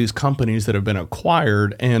from all these companies that have been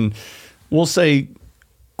acquired. And we'll say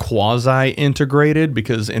quasi-integrated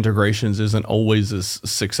because integrations isn't always as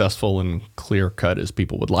successful and clear-cut as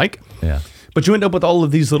people would like. Yeah. But you end up with all of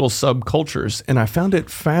these little subcultures, and I found it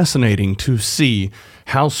fascinating to see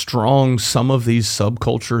how strong some of these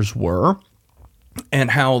subcultures were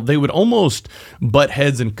and how they would almost butt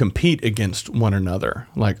heads and compete against one another.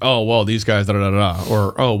 Like, oh, well, these guys, da-da-da-da,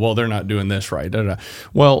 or, oh, well, they're not doing this right, da-da-da.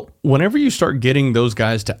 Well, whenever you start getting those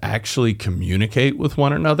guys to actually communicate with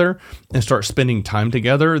one another and start spending time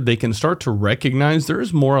together, they can start to recognize there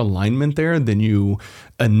is more alignment there than you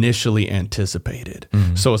initially anticipated.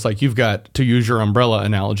 So it's like you've got, to use your umbrella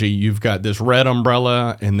analogy, you've got this red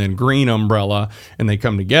umbrella and then green umbrella, and they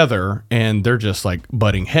come together and they're just like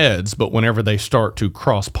butting heads. But whenever they start to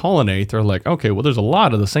cross-pollinate, they're like, okay, well, there's a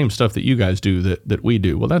lot of the same stuff that you guys do that we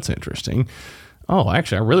do. Well, that's interesting. Oh,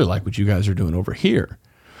 actually, I really like what you guys are doing over here.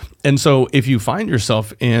 And so if you find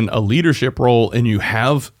yourself in a leadership role and you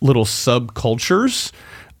have little subcultures,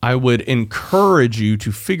 I would encourage you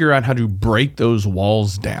to figure out how to break those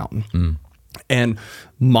walls down. And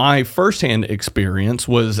my firsthand experience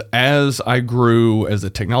was as I grew as a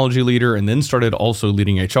technology leader and then started also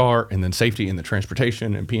leading HR and then safety and the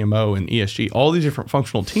transportation and PMO and ESG, all these different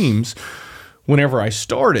functional teams, whenever I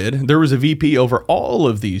started, there was a VP over all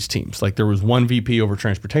of these teams. Like there was one VP over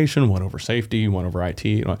transportation, one over safety, one over IT.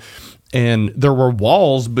 And there were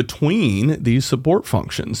walls between these support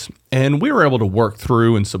functions. And we were able to work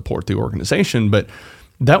through and support the organization. But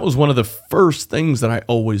that was one of the first things that I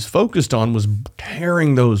always focused on, was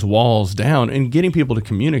tearing those walls down and getting people to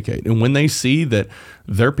communicate. And when they see that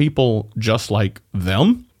they're people just like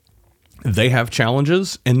them, they have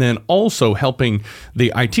challenges, and then also helping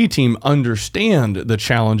the IT team understand the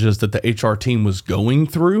challenges that the HR team was going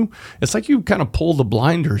through. It's like you kind of pull the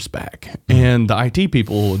blinders back, and the IT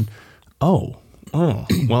people would, oh,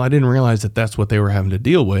 well, I didn't realize that that's what they were having to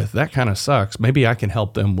deal with. That kind of sucks. Maybe I can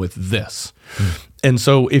help them with this. And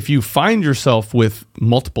so if you find yourself with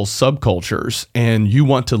multiple subcultures and you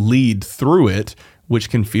want to lead through it,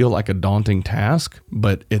 which can feel like a daunting task,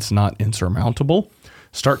 but it's not insurmountable,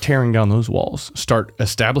 start tearing down those walls, start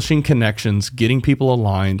establishing connections, getting people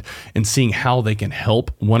aligned, and seeing how they can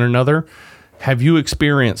help one another. Have you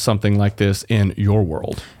experienced something like this in your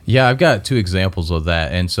world? Yeah, I've got 2 examples of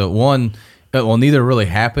that. And so one, well, neither really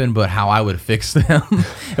happened, but how I would fix them,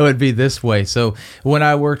 it would be this way. So when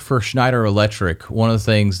I worked for Schneider Electric, one of the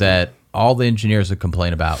things that all the engineers would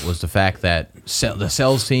complain about was the fact that the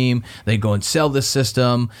sales team, they'd go and sell this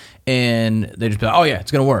system, and they'd just be like, oh yeah,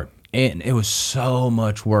 it's going to work. And it was so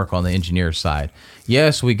much work on the engineer side.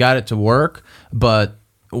 Yes, we got it to work, but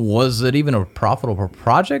was it even a profitable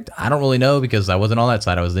project? I don't really know, because I wasn't on that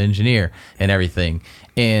side. I was the engineer and everything.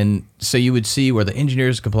 And so you would see where the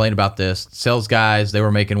engineers complain about this. Sales guys, they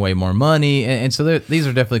were making way more money. And so these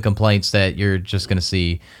are definitely complaints that you're just going to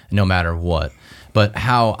see no matter what. But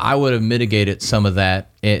how I would have mitigated some of that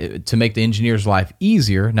to make the engineer's life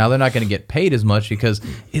easier. Now, they're not going to get paid as much because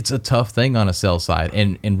it's a tough thing on a sales side.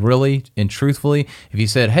 And really and truthfully, if you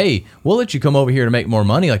said, hey, we'll let you come over here to make more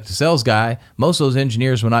money like the sales guy, most of those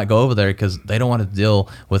engineers will not go over there because they don't want to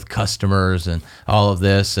deal with customers and all of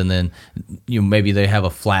this. And then maybe they have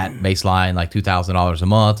a flat baseline, like $2,000 a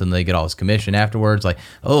month, and they get all this commission afterwards. Like,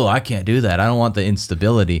 oh, I can't do that. I don't want the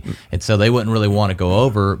instability. And so they wouldn't really want to go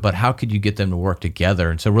over. But how could you get them to work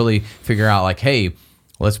together? And so really figure out like, hey,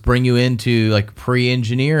 let's bring you into like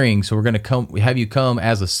pre-engineering. So we're going to have you come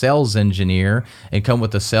as a sales engineer and come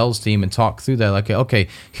with the sales team and talk through that. Like, okay,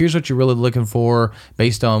 here's what you're really looking for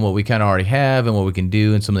based on what we kind of already have and what we can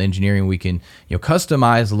do. And some of the engineering we can,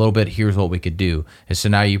 customize a little bit. Here's what we could do. And so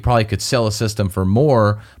now you probably could sell a system for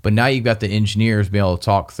more, but now you've got the engineers be able to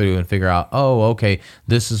talk through and figure out, oh, okay,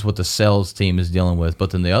 this is what the sales team is dealing with.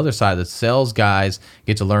 But then the other side, the sales guys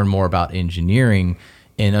get to learn more about engineering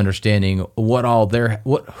and understanding what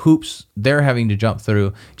hoops they're having to jump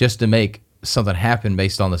through just to make something happen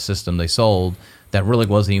based on the system they sold that really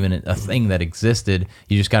wasn't even a thing that existed.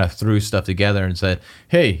 You just kind of threw stuff together and said,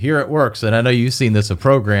 hey, here it works. And I know you've seen this in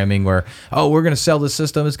programming where, oh, we're going to sell this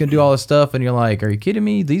system. It's going to do all this stuff. And you're like, are you kidding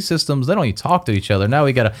me? These systems, they don't even talk to each other. Now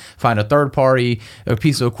we got to find a third party, a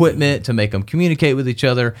piece of equipment to make them communicate with each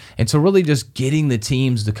other. And so really just getting the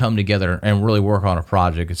teams to come together and really work on a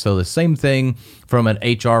project. And so the same thing from an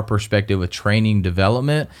HR perspective with training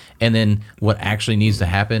development, and then what actually needs to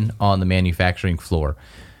happen on the manufacturing floor.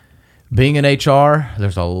 Being in HR,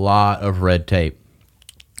 there's a lot of red tape.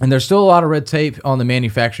 And there's still a lot of red tape on the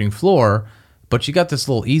manufacturing floor, but you got this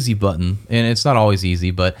little easy button, and it's not always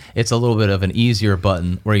easy, but it's a little bit of an easier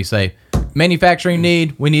button where you say, manufacturing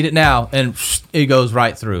need, we need it now, and it goes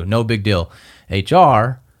right through. No big deal.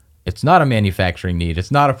 HR, it's not a manufacturing need.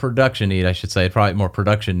 It's not a production need, I should say. It's probably more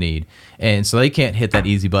production need. And so they can't hit that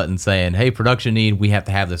easy button saying, hey, production need, we have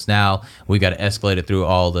to have this now. We got to escalate it through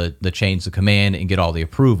all the chains of command and get all the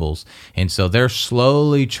approvals. And so they're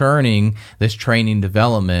slowly churning this training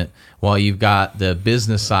development while you've got the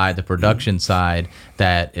business side, the production side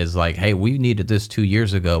that is like, hey, we needed this 2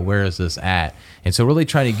 years ago. Where is this at? And so really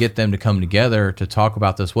trying to get them to come together to talk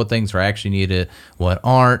about this, what things are actually needed, what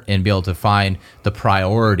aren't, and be able to find the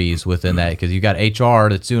priorities within that. Because you've got HR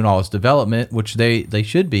that's doing all this development, which they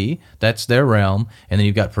should be. That's their realm. And then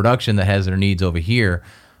you've got production that has their needs over here.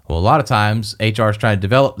 Well, a lot of times HR is trying to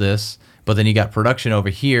develop this, but then you got production over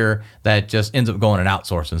here that just ends up going and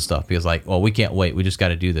outsourcing stuff because like, well, we can't wait. We just got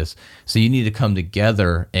to do this. So you need to come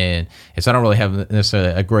together. And so I don't really have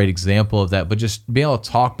necessarily a great example of that, but just being able to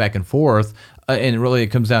talk back and forth. And really it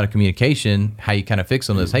comes down to communication, how you kind of fix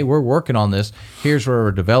on this. Hey, we're working on this. Here's where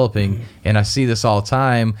we're developing. And I see this all the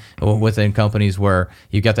time within companies where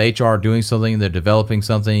you've got the HR doing something, they're developing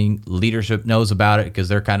something, leadership knows about it because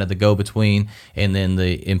they're kind of the go-between. And then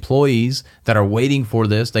the employees that are waiting for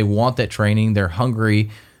this, they want that training, they're hungry.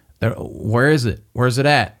 Where is it? Where's it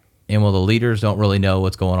at? And well, the leaders don't really know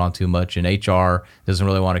what's going on too much. And HR doesn't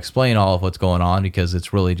really want to explain all of what's going on because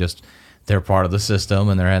it's really just they're part of the system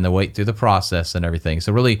and they're having to wait through the process and everything.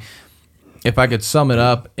 So really, if I could sum it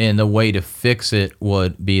up, and the way to fix it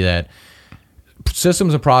would be that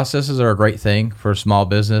systems and processes are a great thing for a small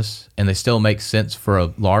business, and they still make sense for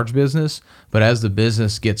a large business. But as the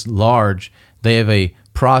business gets large, they have a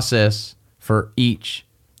process for each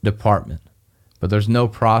department. But there's no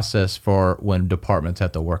process for when departments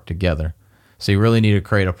have to work together. So you really need to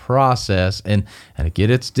create a process, and again,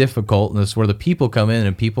 it's difficult, and this is where the people come in,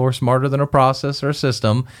 and people are smarter than a process or a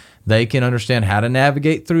system. They can understand how to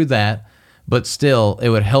navigate through that, but still, it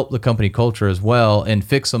would help the company culture as well and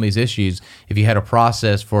fix some of these issues. If you had a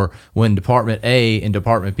process for when Department A and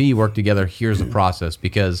Department B work together, here's the process.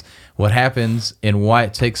 Because what happens and why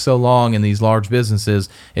it takes so long in these large businesses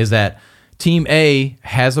is that Team A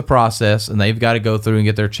has a process, and they've got to go through and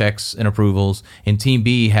get their checks and approvals, and Team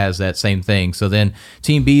B has that same thing. So then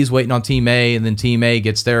Team B is waiting on Team A, and then Team A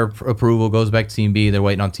gets their approval, goes back to Team B, they're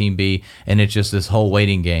waiting on Team B, and it's just this whole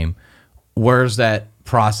waiting game. Where's that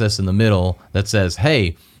process in the middle that says,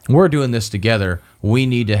 hey, we're doing this together, we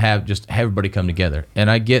need to have everybody come together? And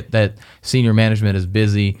I get that senior management is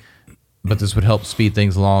busy, but this would help speed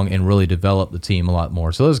things along and really develop the team a lot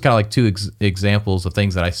more. So those are kind of like two examples of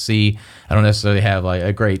things that I see. I don't necessarily have like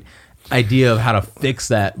a great idea of how to fix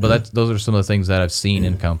that, but those are some of the things that I've seen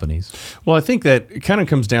in companies. Well, I think that it kind of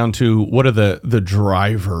comes down to what are the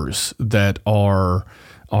drivers that are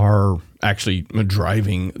actually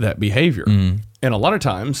driving that behavior. And a lot of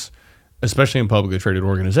times, especially in publicly traded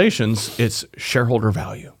organizations, it's shareholder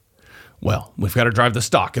value. Well, we've got to drive the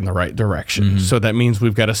stock in the right direction. So that means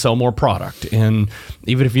we've got to sell more product. And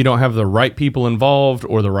even if you don't have the right people involved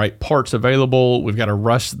or the right parts available, we've got to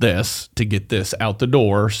rush this to get this out the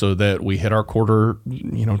door so that we hit our quarter,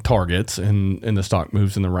 targets and the stock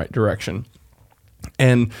moves in the right direction.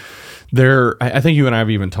 And I think you and I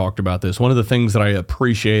have even talked about this. One of the things that I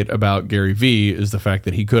appreciate about Gary Vee is the fact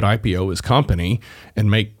that he could IPO his company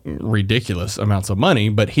and make ridiculous amounts of money,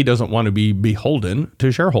 but he doesn't want to be beholden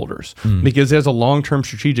to shareholders because he has a long-term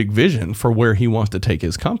strategic vision for where he wants to take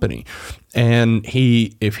his company. And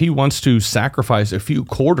if he wants to sacrifice a few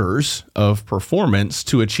quarters of performance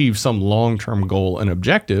to achieve some long-term goal and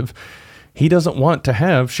objective, he doesn't want to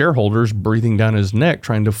have shareholders breathing down his neck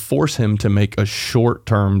trying to force him to make a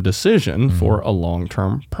short-term decision for a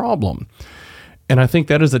long-term problem. And I think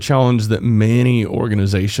that is a challenge that many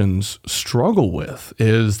organizations struggle with,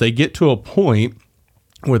 is they get to a point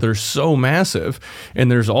where they're so massive and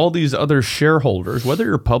there's all these other shareholders, whether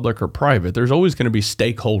you're public or private, there's always going to be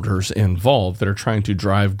stakeholders involved that are trying to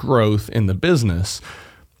drive growth in the business.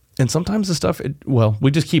 And sometimes the stuff,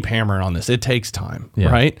 we just keep hammering on this. It takes time,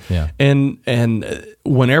 right? Yeah. And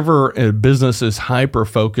whenever a business is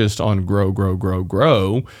hyper-focused on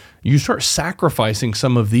grow, you start sacrificing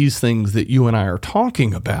some of these things that you and I are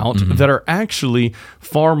talking about that are actually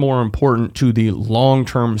far more important to the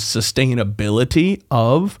long-term sustainability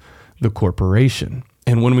of the corporation.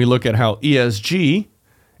 And when we look at how ESG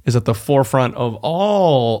is at the forefront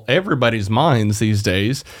of everybody's minds these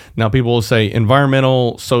days. Now, people will say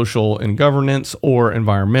environmental, social, and governance, or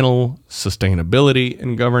environmental, sustainability,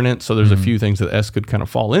 and governance. So there's a few things that S could kind of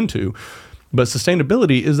fall into. But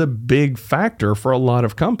sustainability is a big factor for a lot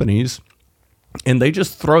of companies, and they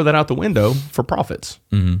just throw that out the window for profits.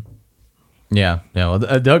 Yeah, no,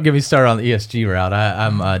 don't get me started on the ESG route.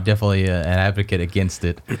 I'm definitely an advocate against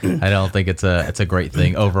it. I don't think it's a great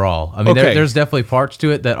thing overall. I mean, there's definitely parts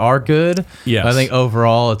to it that are good. Yes. But I think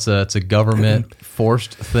overall it's a government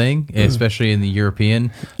forced thing, especially in the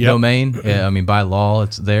European domain. I mean, by law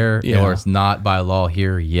it's there, or it's not by law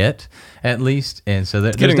here yet, at least. And so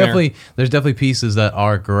there's definitely pieces that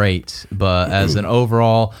are great, but as an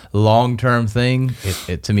overall long-term thing,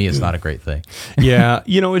 it to me it's not a great thing. Yeah,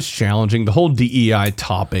 it's challenging. The whole DEI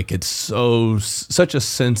topic, it's such a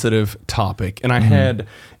sensitive topic. And I had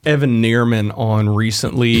Evan Neerman on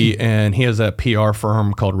recently, and he has a PR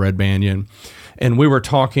firm called Red Banyan. And we were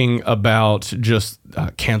talking about just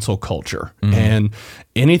cancel culture. And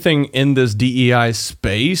anything in this DEI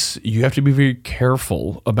space, you have to be very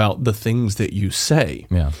careful about the things that you say.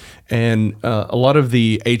 Yeah. And a lot of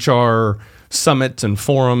the HR summits and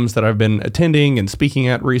forums that I've been attending and speaking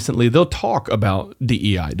at recently, they'll talk about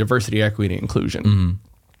DEI, diversity, equity, inclusion.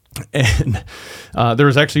 And there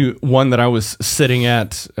was actually one that I was sitting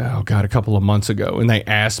at, a couple of months ago, and they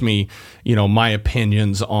asked me, my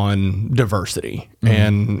opinions on diversity.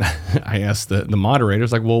 And I asked the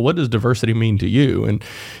moderators, like, well, what does diversity mean to you? And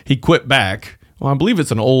he quit back, well, I believe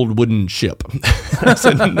it's an old wooden ship. I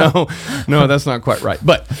said, no, that's not quite right.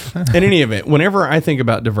 But in any event, whenever I think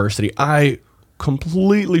about diversity, I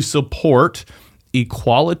completely support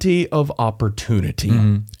equality of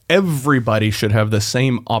opportunity. everybody should have the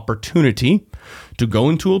same opportunity to go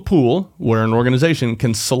into a pool where an organization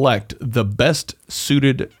can select the best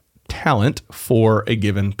suited talent for a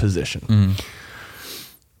given position.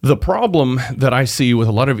 The problem that I see with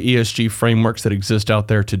a lot of ESG frameworks that exist out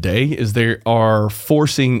there today is they are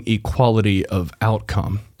forcing equality of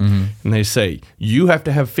outcome. And they say, you have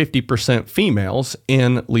to have 50% females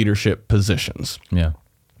in leadership positions. Yeah.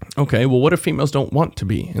 Okay, well, what if females don't want to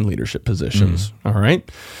be in leadership positions? All right.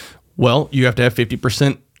 Well, you have to have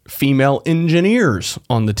 50% female engineers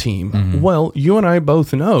on the team. Well, you and I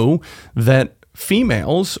both know that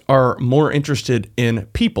females are more interested in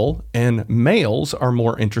people and males are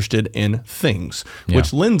more interested in things,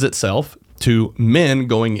 which lends itself to men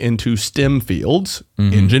going into STEM fields,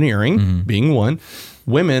 engineering being one,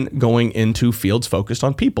 women going into fields focused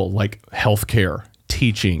on people like healthcare,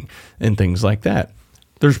 teaching, and things like that.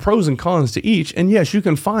 There's pros and cons to each. And yes, you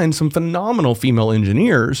can find some phenomenal female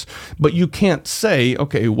engineers, but you can't say,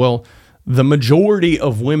 okay, well, the majority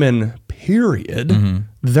of women, period,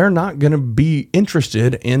 they're not going to be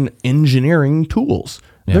interested in engineering tools.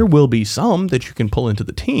 There will be some that you can pull into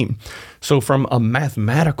the team. So from a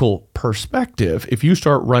mathematical perspective, if you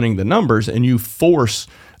start running the numbers and you force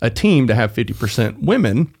a team to have 50%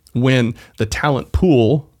 women when the talent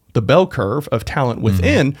pool, the bell curve of talent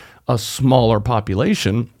within a smaller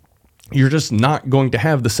population, you're just not going to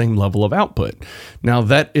have the same level of output. Now,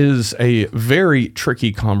 that is a very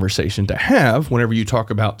tricky conversation to have whenever you talk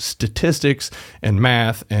about statistics and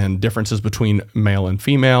math and differences between male and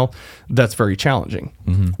female. That's very challenging.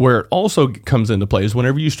 Where it also comes into play is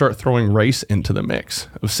whenever you start throwing race into the mix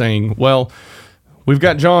of saying, well, we've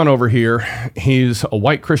got John over here. He's a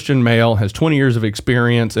white Christian male, has 20 years of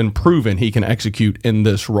experience and proven he can execute in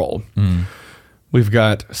this role. We've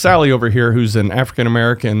got Sally over here, who's an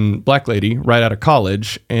African-American black lady right out of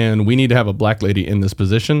college, and we need to have a black lady in this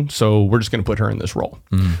position, so we're just going to put her in this role.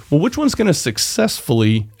 Well, which one's going to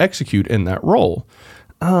successfully execute in that role?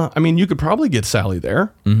 I mean, you could probably get Sally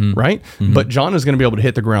there, right? But John is going to be able to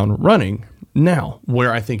hit the ground running. Now,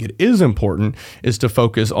 where I think it is important is to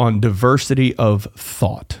focus on diversity of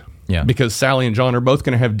thought. Yeah. Because Sally and John are both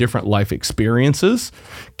going to have different life experiences.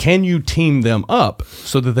 Can you team them up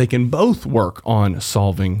so that they can both work on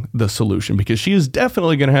solving the solution? Because she is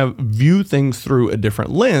definitely going to view things through a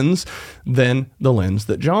different lens than the lens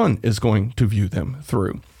that John is going to view them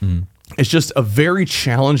through. It's just a very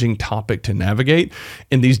challenging topic to navigate.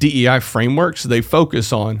 In these DEI frameworks, they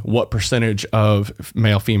focus on what percentage of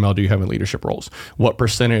male, female do you have in leadership roles? What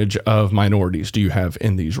percentage of minorities do you have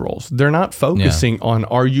in these roles? They're not focusing on,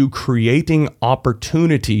 are you creating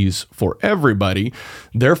opportunities for everybody?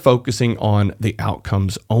 They're focusing on the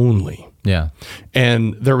outcomes only. Yeah.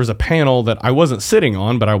 And there was a panel that I wasn't sitting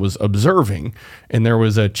on, but I was observing. And there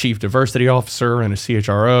was a chief diversity officer and a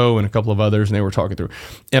CHRO and a couple of others, and they were talking through.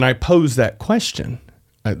 And I posed that question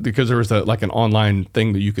because there was like an online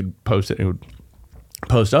thing that you could post it. It would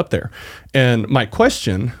post up there. And my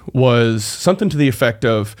question was something to the effect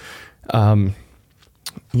of,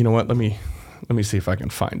 you know what, let me see if I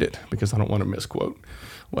can find it because I don't want to misquote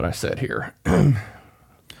what I said here.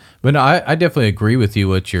 But no, I definitely agree with you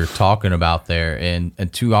what you're talking about there,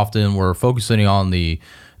 and too often we're focusing on the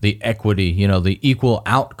equity, the equal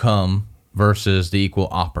outcome versus the equal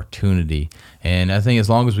opportunity. And I think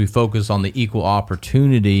as long as we focus on the equal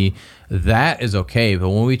opportunity, that is okay. But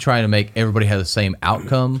when we try to make everybody have the same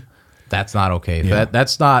outcome, that's not okay. Yeah.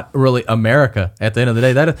 That's not really America at the end of the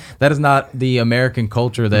day. That is not the American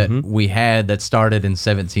culture that we had that started in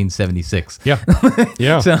 1776. Yeah.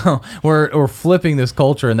 Yeah. So we're flipping this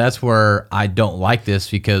culture, and that's where I don't like this,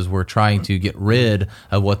 because we're trying to get rid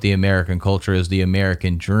of what the American culture is, the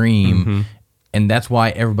American dream. And that's why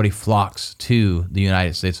everybody flocks to the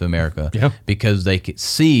United States of America, because they can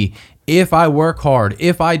see, if I work hard,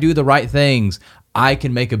 if I do the right things, I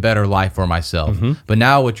can make a better life for myself. But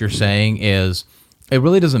now what you're saying is it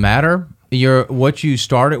really doesn't matter. What you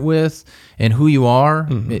started with and who you are,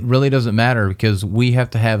 it really doesn't matter, because we have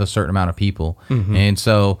to have a certain amount of people. And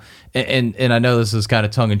so, and I know this is kind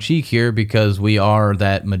of tongue in cheek here because we are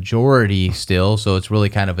that majority still, so it's really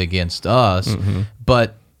kind of against us.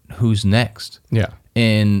 But who's next? Yeah.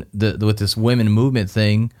 And with this women movement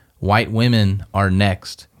thing, white women are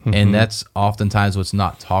next. And that's oftentimes what's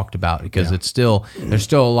not talked about, because there's still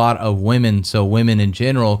a lot of women, so women in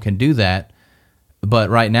general can do that. But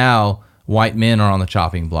right now, white men are on the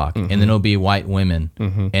chopping block, and then it'll be white women,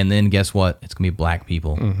 and then guess what? It's gonna be black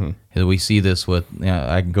people. And we see this with,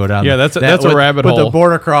 I can go down. Yeah, that's a rabbit hole with the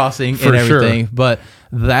border crossing for and everything. Sure. But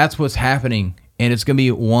that's what's happening, and it's gonna be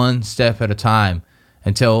one step at a time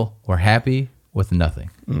until we're happy with nothing.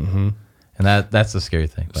 And And that's the scary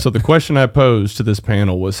thing. So the question I posed to this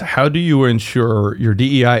panel was, how do you ensure your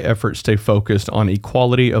DEI efforts stay focused on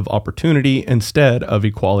equality of opportunity instead of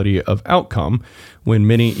equality of outcome when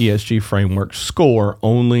many ESG frameworks score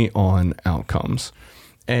only on outcomes?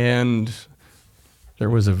 And there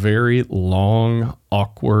was a very long,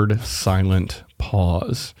 awkward, silent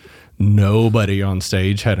pause. Nobody on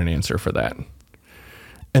stage had an answer for that.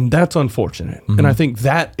 And that's unfortunate. And I think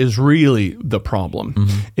that is really the problem,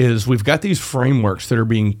 is we've got these frameworks that are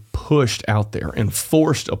being pushed out there and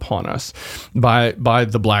forced upon us by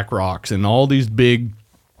the BlackRocks and all these big...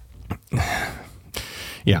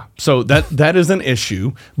 Yeah, so that is an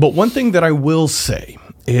issue. But one thing that I will say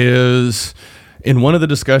is, in one of the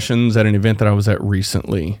discussions at an event that I was at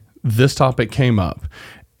recently, this topic came up.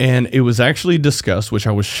 And it was actually discussed, which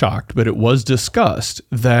I was shocked, but it was discussed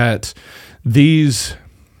that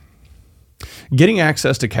getting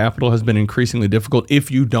access to capital has been increasingly difficult if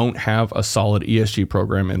you don't have a solid ESG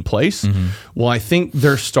program in place. Well, I think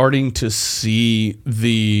they're starting to see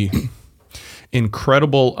the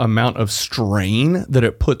incredible amount of strain that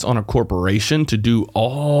it puts on a corporation to do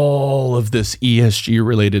all of this ESG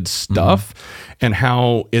related stuff and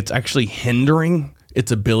how it's actually hindering its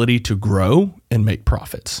ability to grow and make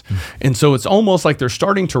profits. And so it's almost like they're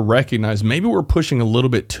starting to recognize maybe we're pushing a little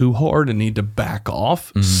bit too hard and need to back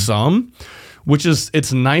off some, which is,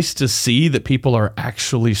 it's nice to see that people are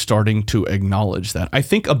actually starting to acknowledge that. I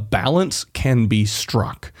think a balance can be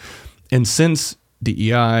struck. And since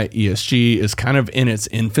DEI, ESG is kind of in its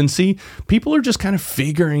infancy, people are just kind of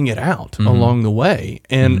figuring it out along the way.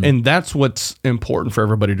 And that's what's important for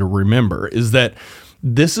everybody to remember, is that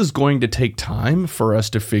this is going to take time for us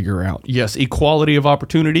to figure out. Yes, equality of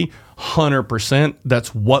opportunity, 100%.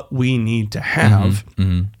 That's what we need to have.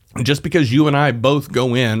 Just because you and I both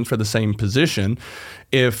go in for the same position,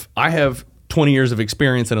 if I have 20 years of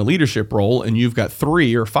experience in a leadership role and you've got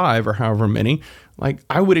 3 or 5 or however many, like,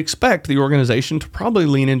 I would expect the organization to probably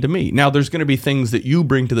lean into me. Now, there's going to be things that you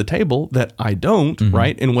bring to the table that I don't,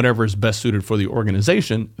 right? And whatever is best suited for the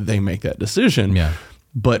organization, they make that decision. Yeah.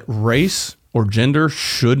 But race or gender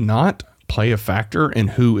should not play a factor in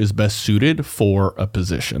who is best suited for a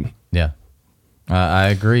position. Yeah, I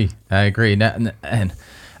agree. And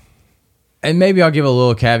maybe I'll give a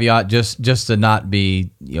little caveat just to not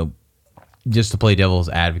be, just to play devil's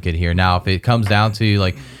advocate here. Now, if it comes down to,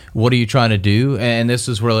 like, what are you trying to do? And this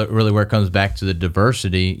is really where it comes back to the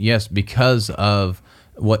diversity. Yes, because of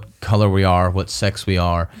what color we are, what sex we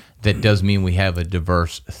are, that does mean we have a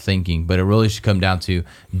diverse thinking. But it really should come down to,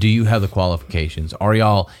 do you have the qualifications? Are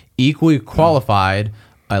y'all equally qualified,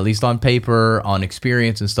 at least on paper, on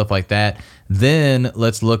experience and stuff like that? Then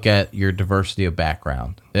let's look at your diversity of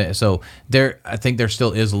background. So I think there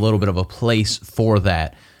still is a little bit of a place for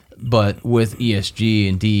that. But with ESG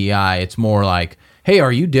and DEI, it's more like, hey,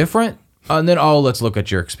 are you different? And then, let's look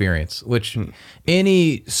at your experience, which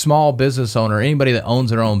any small business owner, anybody that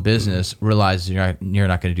owns their own business, realizes you're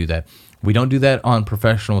not going to do that. We don't do that on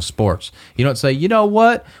professional sports. You don't say, you know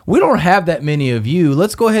what? We don't have that many of you.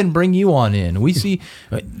 Let's go ahead and bring you on in. We see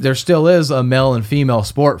there still is a male and female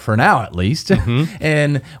sport for now, at least.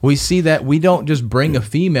 And we see that we don't just bring a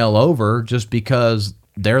female over just because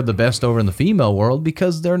they're the best over in the female world,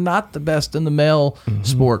 because they're not the best in the male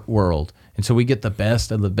sport world. And so we get the best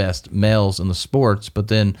of the best males in the sports, but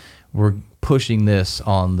then we're pushing this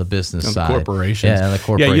on the business side. Corporations. Yeah, the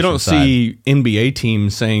corporation Yeah, you don't side. see NBA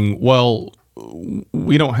teams saying, well,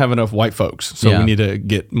 we don't have enough white folks, so we need to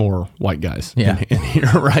get more white guys in here,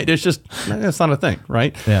 right? It's just, that's not a thing,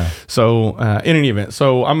 right? Yeah. So in any event,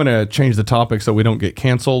 so I'm going to change the topic so we don't get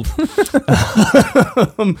canceled.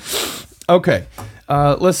 Okay,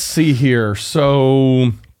 let's see here.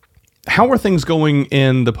 So how are things going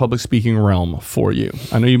in the public speaking realm for you?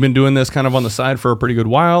 I know you've been doing this kind of on the side for a pretty good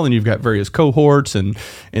while, and you've got various cohorts and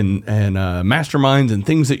masterminds and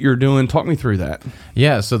things that you're doing. Talk me through that.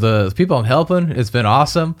 Yeah, so the people I'm helping, it's been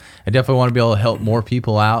awesome. I definitely want to be able to help more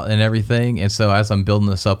people out and everything. And so as I'm building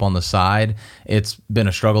this up on the side, it's been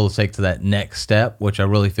a struggle to take to that next step, which I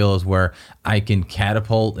really feel is where I can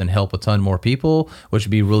catapult and help a ton more people, which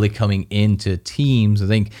would be really coming into teams. I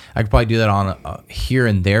think I could probably do that on a here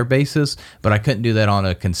and there basis, but I couldn't do that on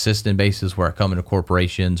a consistent basis where I come into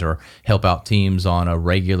corporations or help out teams on a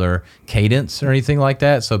regular cadence or anything like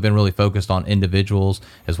that. So I've been really focused on individuals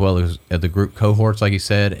as well as the group cohorts, like you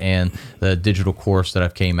said, and the digital course that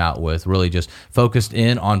I've came out with, really just focused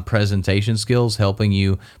in on presentation skills, helping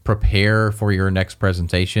you prepare for your next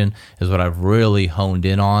presentation is what I've really honed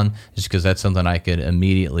in on, just because that's something I could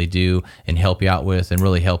immediately do and help you out with and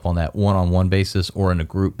really help on that one-on-one basis or in a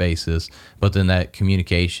group basis. But then that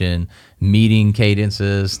communication, meeting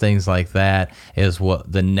cadences, things like that is what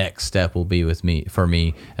the next step will be for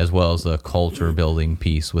me, as well as the culture building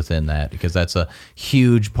piece within that, because that's a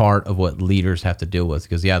huge part of what leaders have to deal with.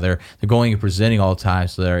 Because they're going and presenting all the time,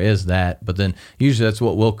 so there is that. But then usually that's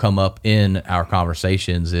what will come up in our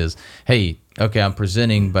conversations is, hey, okay, I'm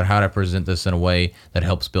presenting, but how do I present this in a way that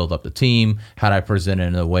helps build up the team? How do I present it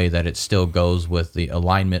in a way that it still goes with the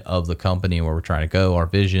alignment of the company and where we're trying to go, our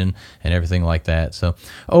vision, and everything like that? So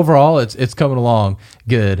overall, it's coming along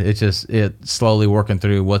good. It's slowly working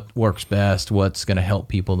through what works best, what's going to help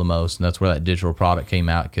people the most, and that's where that digital product came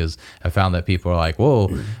out, because I found that people are like,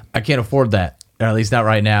 whoa, I can't afford that, or at least not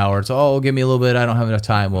right now, or it's, oh, give me a little bit, I don't have enough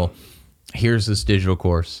time. Well, here's this digital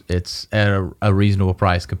course. It's at a reasonable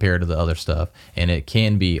price compared to the other stuff, and it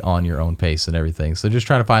can be on your own pace and everything. So just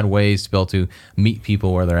trying to find ways to be able to meet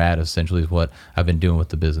people where they're at, essentially, is what I've been doing with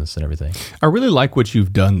the business and everything. I really like what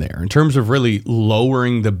you've done there in terms of really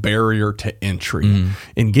lowering the barrier to entry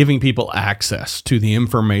and giving people access to the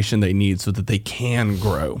information they need so that they can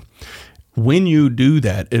grow. When you do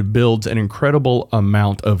that, it builds an incredible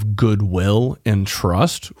amount of goodwill and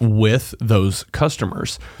trust with those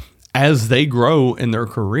customers. As they grow in their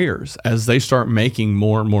careers, as they start making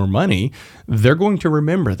more and more money, they're going to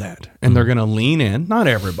remember that, and they're going to lean in. Not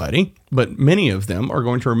everybody, but many of them are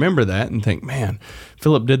going to remember that and think, man,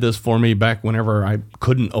 Philip did this for me back whenever I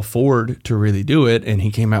couldn't afford to really do it, and he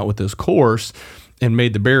came out with this course and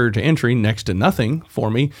made the barrier to entry next to nothing for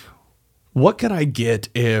me. What could I get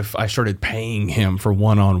if I started paying him for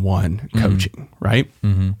one-on-one coaching, right?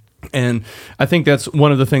 And I think that's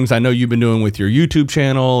one of the things I know you've been doing with your YouTube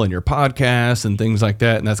channel and your podcast and things like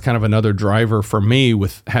that. And that's kind of another driver for me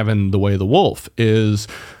with having The Way of the Wolf is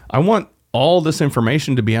I want all this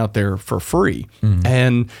information to be out there for free.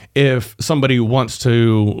 And if somebody wants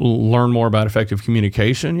to learn more about effective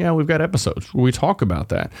communication, we've got episodes where we talk about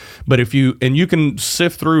that. But you can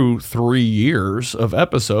sift through 3 years of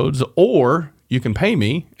episodes, or you can pay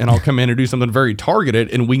me and I'll come in and do something very targeted,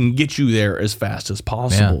 and we can get you there as fast as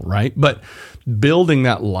possible, right? But building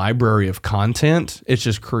that library of content, it's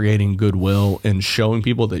just creating goodwill and showing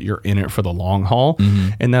people that you're in it for the long haul.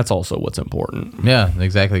 And that's also what's important. Yeah,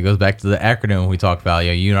 exactly. It goes back to the acronym we talked about.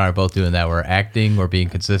 You and I are both doing that. We're acting, we're being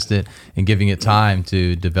consistent, and giving it time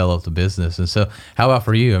to develop the business. And so how about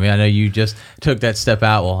for you? I mean, I know you just took that step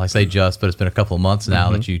out. Well, I say just, but it's been a couple of months now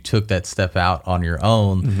that you took that step out on your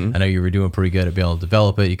own. I know you were doing pretty good at being able to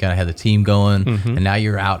develop it. You kind of had the team going, and now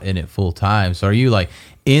you're out in it full time. So are you like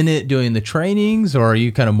in it doing the trainings, or are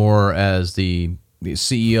you kind of more as the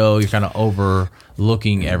CEO, you're kind of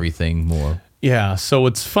overlooking everything more? Yeah. So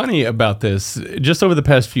what's funny about this, just over the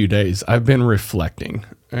past few days, I've been reflecting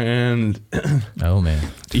and oh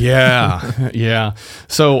man. Yeah.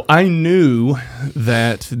 So I knew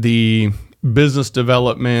that the business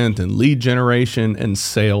development and lead generation and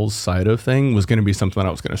sales side of thing was going to be something I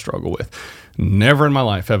was going to struggle with. Never in my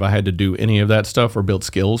life have I had to do any of that stuff or build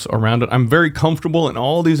skills around it. I'm very comfortable in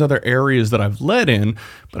all these other areas that I've led in,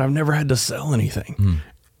 but I've never had to sell anything.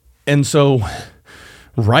 And so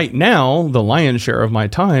right now, the lion's share of my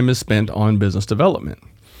time is spent on business development.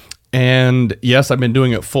 And yes, I've been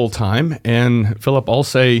doing it full time. And Philip, I'll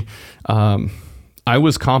say I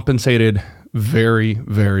was compensated very,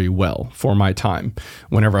 very well for my time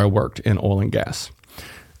whenever I worked in oil and gas.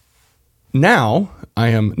 Now I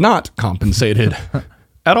am not compensated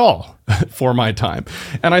at all for my time.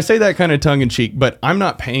 And I say that kind of tongue in cheek, but I'm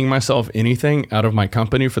not paying myself anything out of my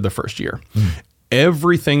company for the first year.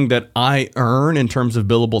 Everything that I earn in terms of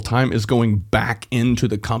billable time is going back into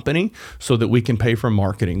the company so that we can pay for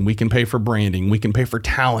marketing, we can pay for branding, we can pay for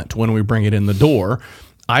talent when we bring it in the door.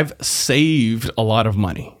 I've saved a lot of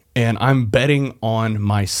money, and I'm betting on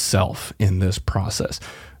myself in this process.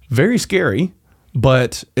 Very scary,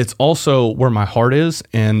 but it's also where my heart is,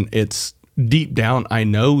 and it's deep down, I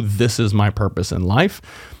know this is my purpose in life.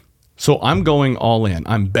 So I'm going all in.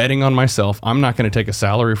 I'm betting on myself. I'm not going to take a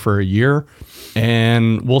salary for a year,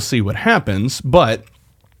 and we'll see what happens. But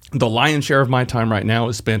the lion's share of my time right now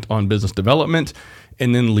is spent on business development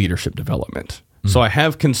and then leadership development. So I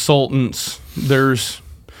have consultants. There's,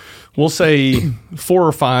 we'll say 4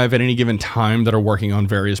 or 5 at any given time that are working on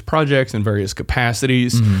various projects in various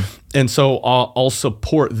capacities. And so I'll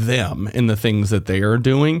support them in the things that they are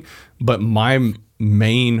doing. But my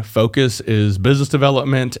main focus is business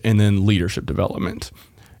development and then leadership development.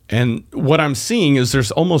 And what I'm seeing is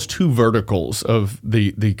there's almost 2 verticals of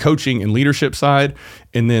the coaching and leadership side,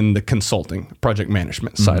 and then the consulting, project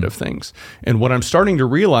management side of things. And what I'm starting to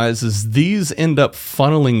realize is these end up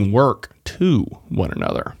funneling work to one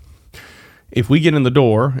another. If we get in the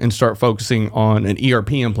door and start focusing on an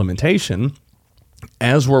ERP implementation,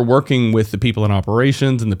 as we're working with the people in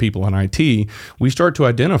operations and the people in IT, we start to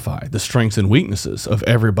identify the strengths and weaknesses of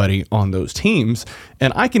everybody on those teams.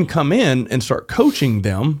 And I can come in and start coaching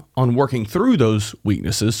them on working through those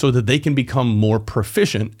weaknesses so that they can become more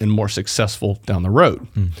proficient and more successful down the road.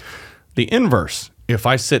 The inverse, if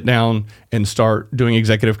I sit down and start doing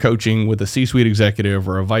executive coaching with a C-suite executive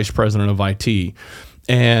or a vice president of IT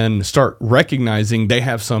and start recognizing they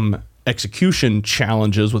have some execution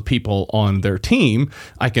challenges with people on their team,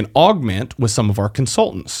 I can augment with some of our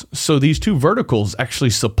consultants. So these two verticals actually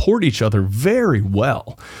support each other very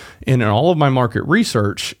well. And in all of my market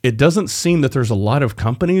research, it doesn't seem that there's a lot of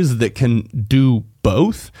companies that can do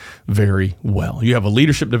both very well. You have a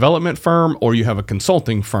leadership development firm or you have a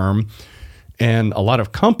consulting firm, and a lot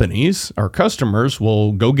of companies, our customers,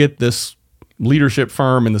 will go get this leadership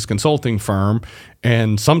firm and this consulting firm,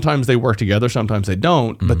 and sometimes they work together, sometimes they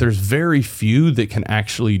don't, but there's very few that can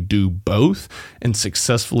actually do both and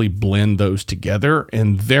successfully blend those together.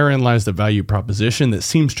 And therein lies the value proposition that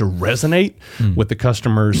seems to resonate with the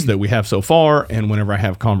customers that we have so far. And whenever I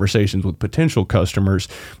have conversations with potential customers,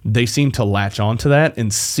 they seem to latch onto that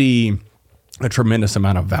and see a tremendous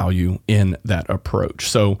amount of value in that approach.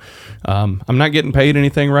 So I'm not getting paid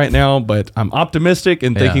anything right now, but I'm optimistic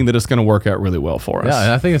and thinking that it's going to work out really well for us. Yeah,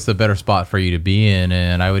 and I think it's the better spot for you to be in.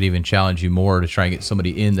 And I would even challenge you more to try and get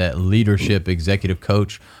somebody in that leadership executive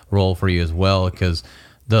coach role for you as well, because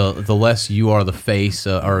the less you are the face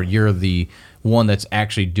or you're the one that's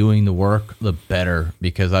actually doing the work, the better.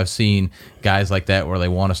 Because I've seen guys like that where they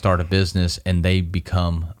want to start a business and they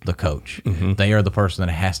become the coach. They are the person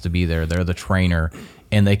that has to be there. They're the trainer,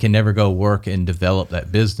 and they can never go work and develop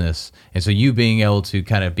that business. And so you being able to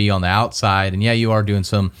kind of be on the outside, and you are doing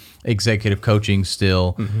some executive coaching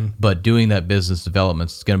still, but doing that business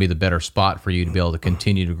development is going to be the better spot for you to be able to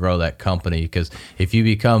continue to grow that company. Because if you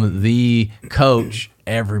become the coach,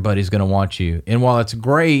 everybody's going to want you. And while it's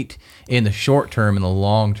great in the short term, in the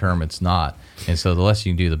long term, it's not. And so the less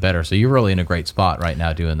you can do, the better. So you're really in a great spot right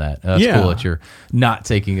now doing that. That's cool that you're not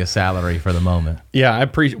taking a salary for the moment. Yeah, I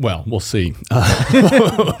appreciate. Well, we'll see.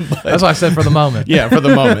 That's why I said for the moment. Yeah, for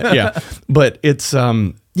the moment. Yeah, but it's I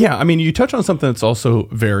mean, you touch on something that's also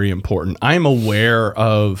very important. I'm aware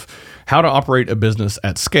of how to operate a business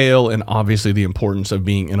at scale, and obviously the importance of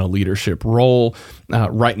being in a leadership role.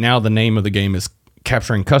 Right now, the name of the game is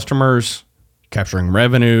capturing customers, capturing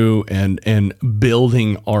revenue, and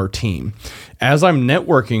building our team. As I'm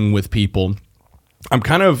networking with people, I'm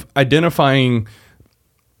kind of identifying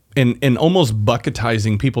and almost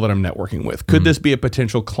bucketizing people that I'm networking with. Could this be a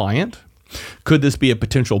potential client? Could this be a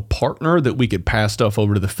potential partner that we could pass stuff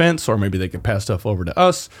over to the fence, or maybe they could pass stuff over to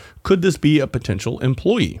us? Could this be a potential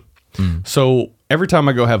employee? So every time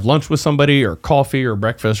I go have lunch with somebody or coffee or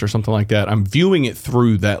breakfast or something like that, I'm viewing it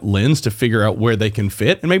through that lens to figure out where they can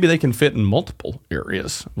fit. And maybe they can fit in multiple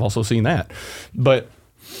areas. I've also seen that. But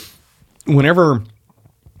whenever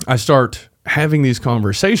I start having these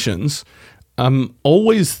conversations, I'm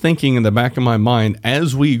always thinking in the back of my mind,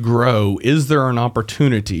 as we grow, is there an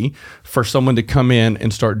opportunity for someone to come in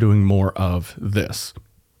and start doing more of this?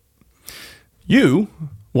 You,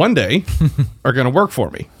 one day, are going to work for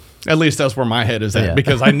me. At least that's where my head is at,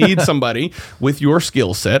 because I need somebody with your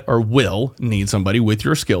skill set, or will need somebody with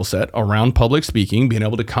your skill set around public speaking, being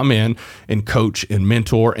able to come in and coach and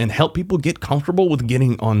mentor and help people get comfortable with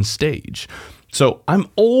getting on stage. So I'm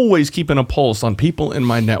always keeping a pulse on people in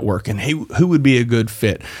my network and, hey, who would be a good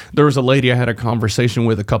fit? There was a lady I had a conversation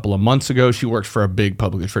with a couple of months ago. She works for a big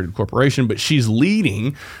publicly traded corporation, but she's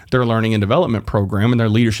leading their learning and development program and their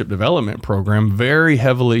leadership development program, very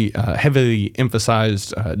heavily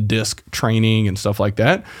emphasized DISC training and stuff like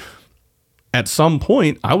that. At some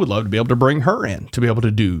point, I would love to be able to bring her in to be able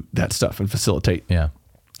to do that stuff and facilitate. Yeah.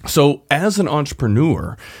 So as an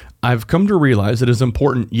entrepreneur, I've come to realize it is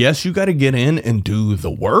important. Yes, you got to get in and do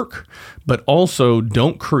the work, but also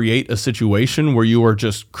don't create a situation where you are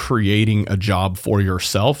just creating a job for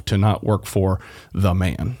yourself to not work for the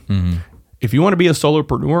man. If you want to be a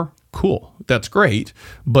solopreneur, cool. That's great.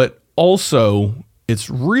 But also, it's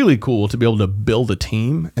really cool to be able to build a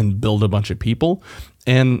team and build a bunch of people.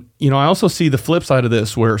 And, I also see the flip side of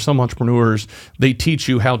this where some entrepreneurs, they teach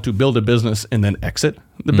you how to build a business and then exit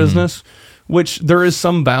the business, which there is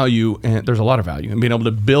some value, and there's a lot of value in being able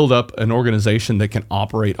to build up an organization that can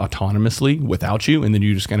operate autonomously without you, and then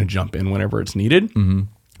you just kind of jump in whenever it's needed.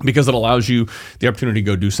 Because it allows you the opportunity to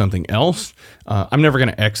go do something else. I'm never going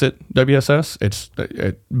to exit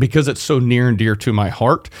WSS. Because it's so near and dear to my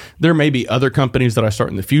heart. There may be other companies that I start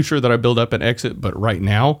in the future that I build up and exit, but right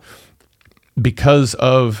now, because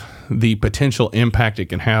of the potential impact it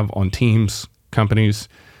can have on teams, companies,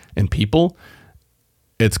 and people,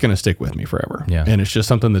 it's going to stick with me forever. Yeah. And it's just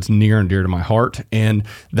something that's near and dear to my heart. And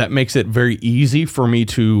that makes it very easy for me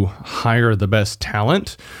to hire the best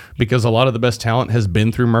talent, because a lot of the best talent has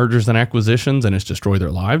been through mergers and acquisitions and it's destroyed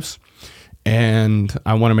their lives. And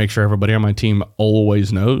I want to make sure everybody on my team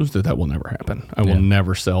always knows that will never happen. I will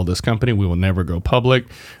never sell this company. We will never go public.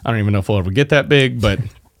 I don't even know if we'll ever get that big, but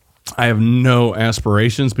I have no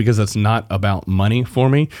aspirations, because it's not about money for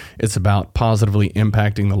me. It's about positively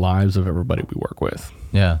impacting the lives of everybody we work with.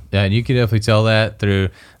 Yeah, and you can definitely tell that through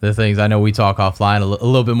the things. I know we talk offline a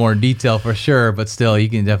little bit more in detail for sure, but still, you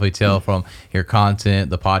can definitely tell from your content,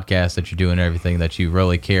 the podcast that you're doing, everything, that you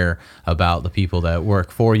really care about the people that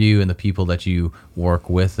work for you and the people that you work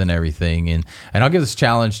with and everything. And I'll give this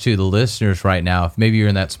challenge to the listeners right now. If maybe you're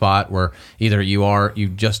in that spot where either you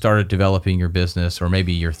just started developing your business, or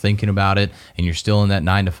maybe you're thinking about it and you're still in that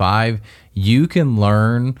 9 to 5, you can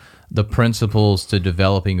learn the principles to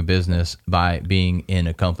developing a business by being in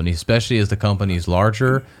a company, especially as the company is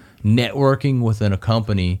larger. Networking within a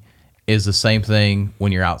company is the same thing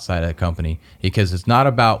when you're outside of a company, because it's not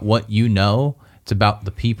about what you know, it's about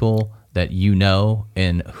the people that you know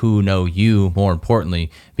and who know you, more importantly,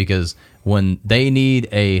 because when they need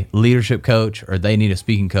a leadership coach or they need a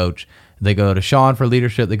speaking coach, they go to Sean for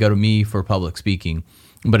leadership, they go to me for public speaking.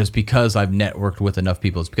 But it's because I've networked with enough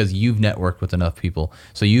people. It's because you've networked with enough people.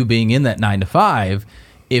 So you being in that 9 to 5,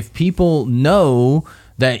 if people know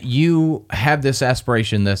that you have this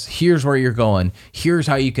aspiration, here's where you're going, here's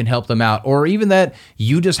how you can help them out, or even that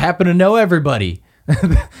you just happen to know everybody,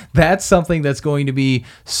 that's something that's going to be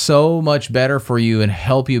so much better for you and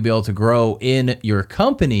help you be able to grow in your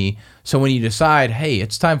company. So when you decide, hey,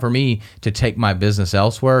 it's time for me to take my business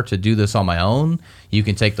elsewhere, to do this on my own, you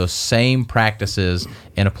can take those same practices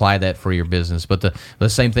and apply that for your business. But the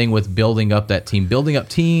same thing with building up that team, building up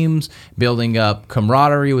teams, building up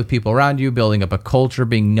camaraderie with people around you, building up a culture,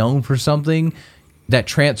 being known for something that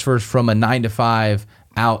transfers from a 9 to 5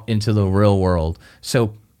 out into the real world.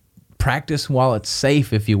 So practice while it's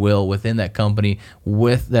safe, if you will, within that company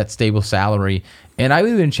with that stable salary. And I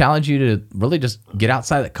would even challenge you to really just get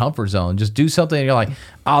outside that comfort zone. Just do something and you're like,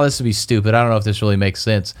 oh, this would be stupid. I don't know if this really makes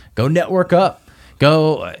sense. Go network up.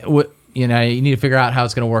 You need to figure out how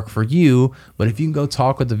it's going to work for you. But if you can go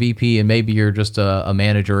talk with the VP, and maybe you're just a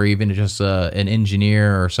manager, or even just an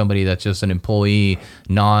engineer, or somebody that's just an employee,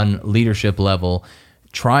 non-leadership level,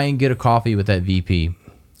 try and get a coffee with that VP.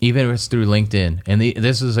 Even if it's through LinkedIn. And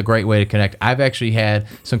this is a great way to connect. I've actually had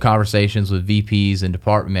some conversations with VPs and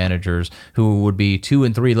department managers who would be 2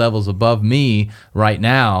 and 3 levels above me right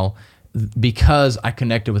now, because I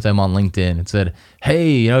connected with them on LinkedIn and said,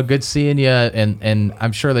 hey, good seeing you. And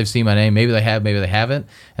I'm sure they've seen my name. Maybe they have, maybe they haven't.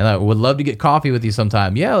 And I would love to get coffee with you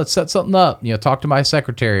sometime. Yeah, let's set something up. Talk to my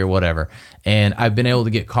secretary or whatever. And I've been able to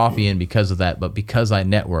get coffee in because of that, but because I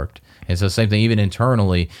networked. And so same thing, even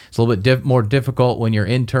internally, it's a little bit more difficult when you're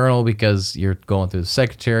internal because you're going through the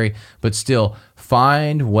secretary, but still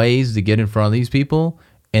find ways to get in front of these people,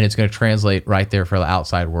 and it's going to translate right there for the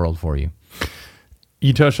outside world for you.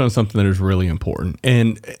 You touched on something that is really important.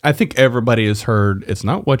 And I think everybody has heard, it's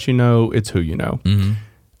not what you know, it's who you know. Mm-hmm.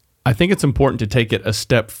 I think it's important to take it a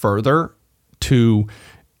step further to,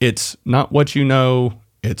 it's not what you know,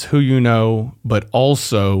 it's who you know, but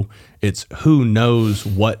also it's who knows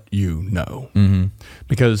what you know. Mm-hmm.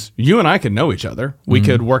 Because you and I could know each other. We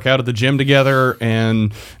could work out at the gym together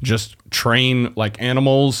and just train like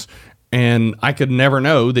animals, and I could never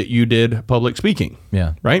know that you did public speaking.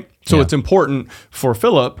 Yeah. Right? So it's important for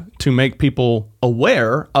Philip to make people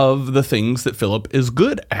aware of the things that Philip is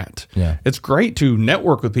good at. Yeah. It's great to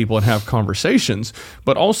network with people and have conversations,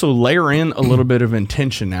 but also layer in a little bit of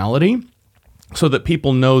intentionality so that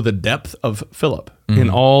people know the depth of Philip in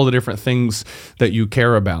all the different things that you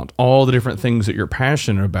care about, all the different things that you're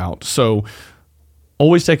passionate about. So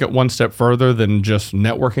always take it one step further than just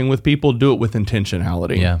networking with people. Do it with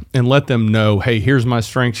intentionality, and let them know, hey, here's my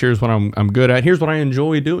strengths, here's what I'm good at, here's what I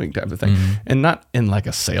enjoy doing, type of thing. And not in like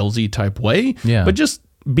a salesy type way, but just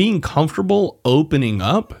being comfortable opening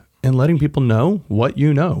up and letting people know what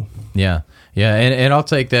you know. Yeah. And I'll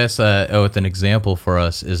take this with an example for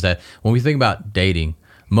us, is that when we think about dating,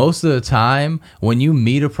 most of the time when you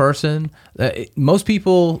meet a person, most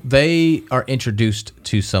people, they are introduced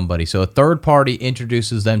to somebody. So a third party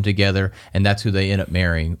introduces them together, and that's who they end up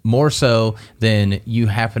marrying. More so than you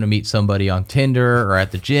happen to meet somebody on Tinder or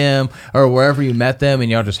at the gym or wherever you met them and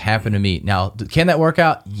y'all just happen to meet. Now, can that work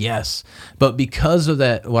out? Yes. But because of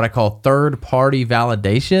that, what I call third party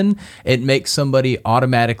validation, it makes somebody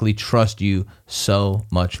automatically trust you so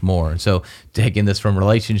much more. So taking this from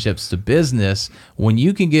relationships to business, when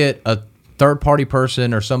you can get a third party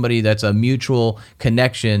person or somebody that's a mutual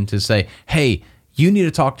connection to say, hey, you need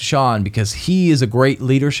to talk to Sean because he is a great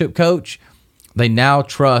leadership coach. They now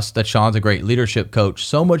trust that Sean's a great leadership coach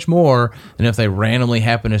so much more than if they randomly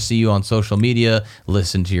happen to see you on social media,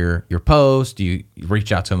 listen to your post, you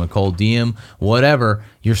reach out to him a cold DM, whatever.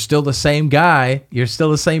 You're still the same guy. You're still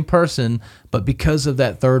the same person. But because of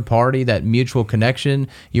that third party, that mutual connection,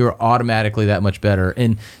 you're automatically that much better.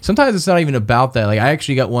 And sometimes it's not even about that. Like I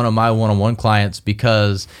actually got one of my one-on-one clients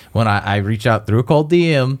because when I reached out through a cold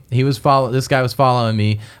DM, this guy was following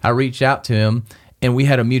me. I reached out to him. And we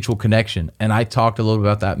had a mutual connection. And I talked a little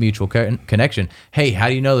about that mutual connection. Hey, how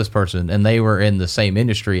do you know this person? And they were in the same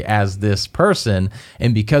industry as this person.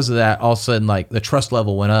 And because of that, all of a sudden, like the trust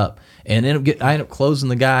level went up. And I ended up closing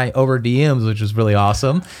the guy over DMs, which was really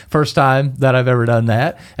awesome. First time that I've ever done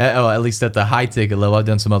that. At least at the high ticket level. I've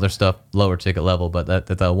done some other stuff, lower ticket level, but at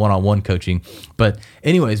the one-on-one coaching. But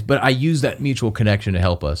anyways, I use that mutual connection to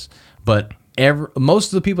help us. But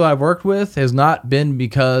most of the people I've worked with has not been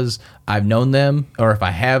because I've known them, or if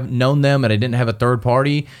I have known them and I didn't have a third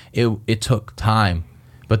party, it took time.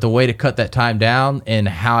 But the way to cut that time down and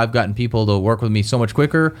how I've gotten people to work with me so much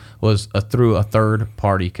quicker was through a third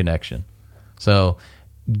party connection. So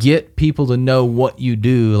get people to know what you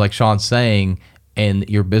do, like Sean's saying, and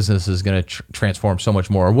your business is going to transform so much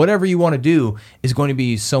more. Or whatever you want to do is going to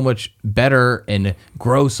be so much better and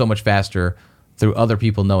grow so much faster through other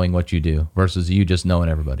people knowing what you do versus you just knowing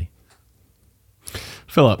everybody.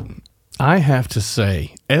 Philip, I have to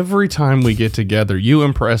say, every time we get together, you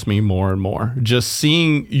impress me more and more. Just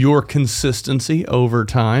seeing your consistency over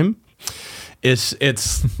time, it's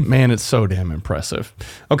so damn impressive.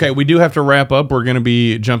 Okay, we do have to wrap up. We're going to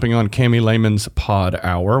be jumping on Cami Lehman's Pod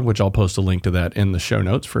Hour, which I'll post a link to that in the show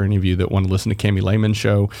notes for any of you that want to listen to Cami Lehman's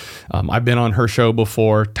show. I've been on her show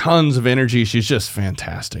before. Tons of energy. She's just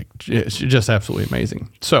fantastic. She's just absolutely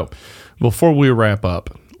amazing. So before we wrap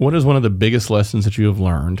up, what is one of the biggest lessons that you have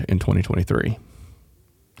learned in 2023?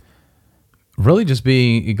 Really just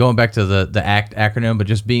going back to the ACT acronym, but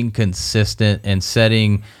just being consistent and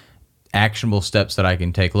setting actionable steps that I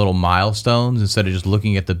can take, little milestones, instead of just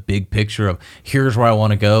looking at the big picture of here's where I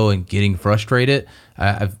want to go and getting frustrated.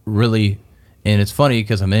 I've really, and it's funny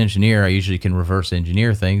because I'm an engineer, I usually can reverse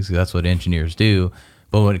engineer things because that's what engineers do.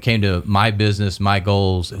 But when it came to my business, my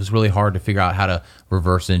goals, it was really hard to figure out how to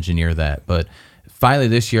reverse engineer that. But finally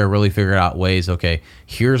this year, I really figured out ways, okay,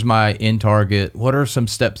 here's my end target. What are some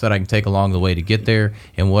steps that I can take along the way to get there?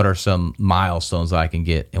 And what are some milestones that I can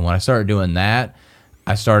get? And when I started doing that,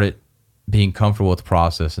 I started being comfortable with the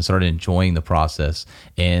process and started enjoying the process.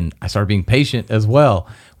 And I started being patient as well,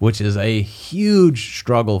 which is a huge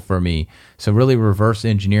struggle for me. So really reverse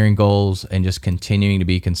engineering goals and just continuing to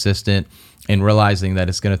be consistent and realizing that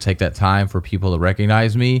it's going to take that time for people to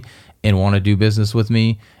recognize me and want to do business with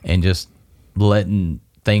me, and just letting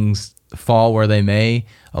things fall where they may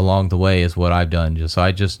along the way is what I've done. So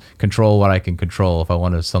I just control what I can control, if I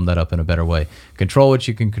want to sum that up in a better way. Control what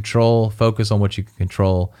you can control, focus on what you can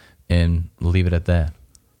control, and leave it at that.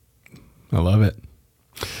 I love it.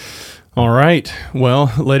 All right.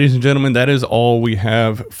 Well, ladies and gentlemen, that is all we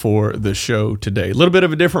have for the show today. A little bit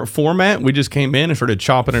of a different format. We just came in and started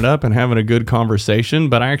chopping it up and having a good conversation,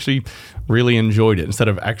 but I actually really enjoyed it. Instead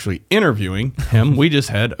of actually interviewing him, we just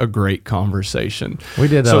had a great conversation. We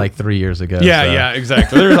did that like 3 years ago. Yeah,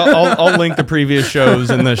 exactly. I'll link the previous shows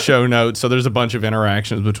in the show notes. So there's a bunch of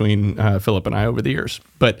interactions between Philip and I over the years.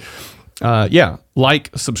 But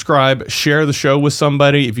like, subscribe, share the show with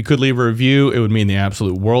somebody. If you could leave a review, it would mean the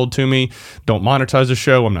absolute world to me. Don't monetize the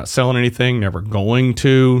show. I'm not selling anything, never going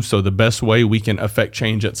to. So the best way we can affect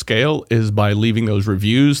change at scale is by leaving those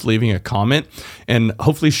reviews, leaving a comment, and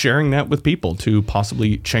hopefully sharing that with people to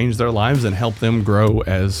possibly change their lives and help them grow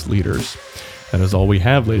as leaders. That is all we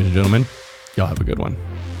have, ladies and gentlemen. Y'all have a good one.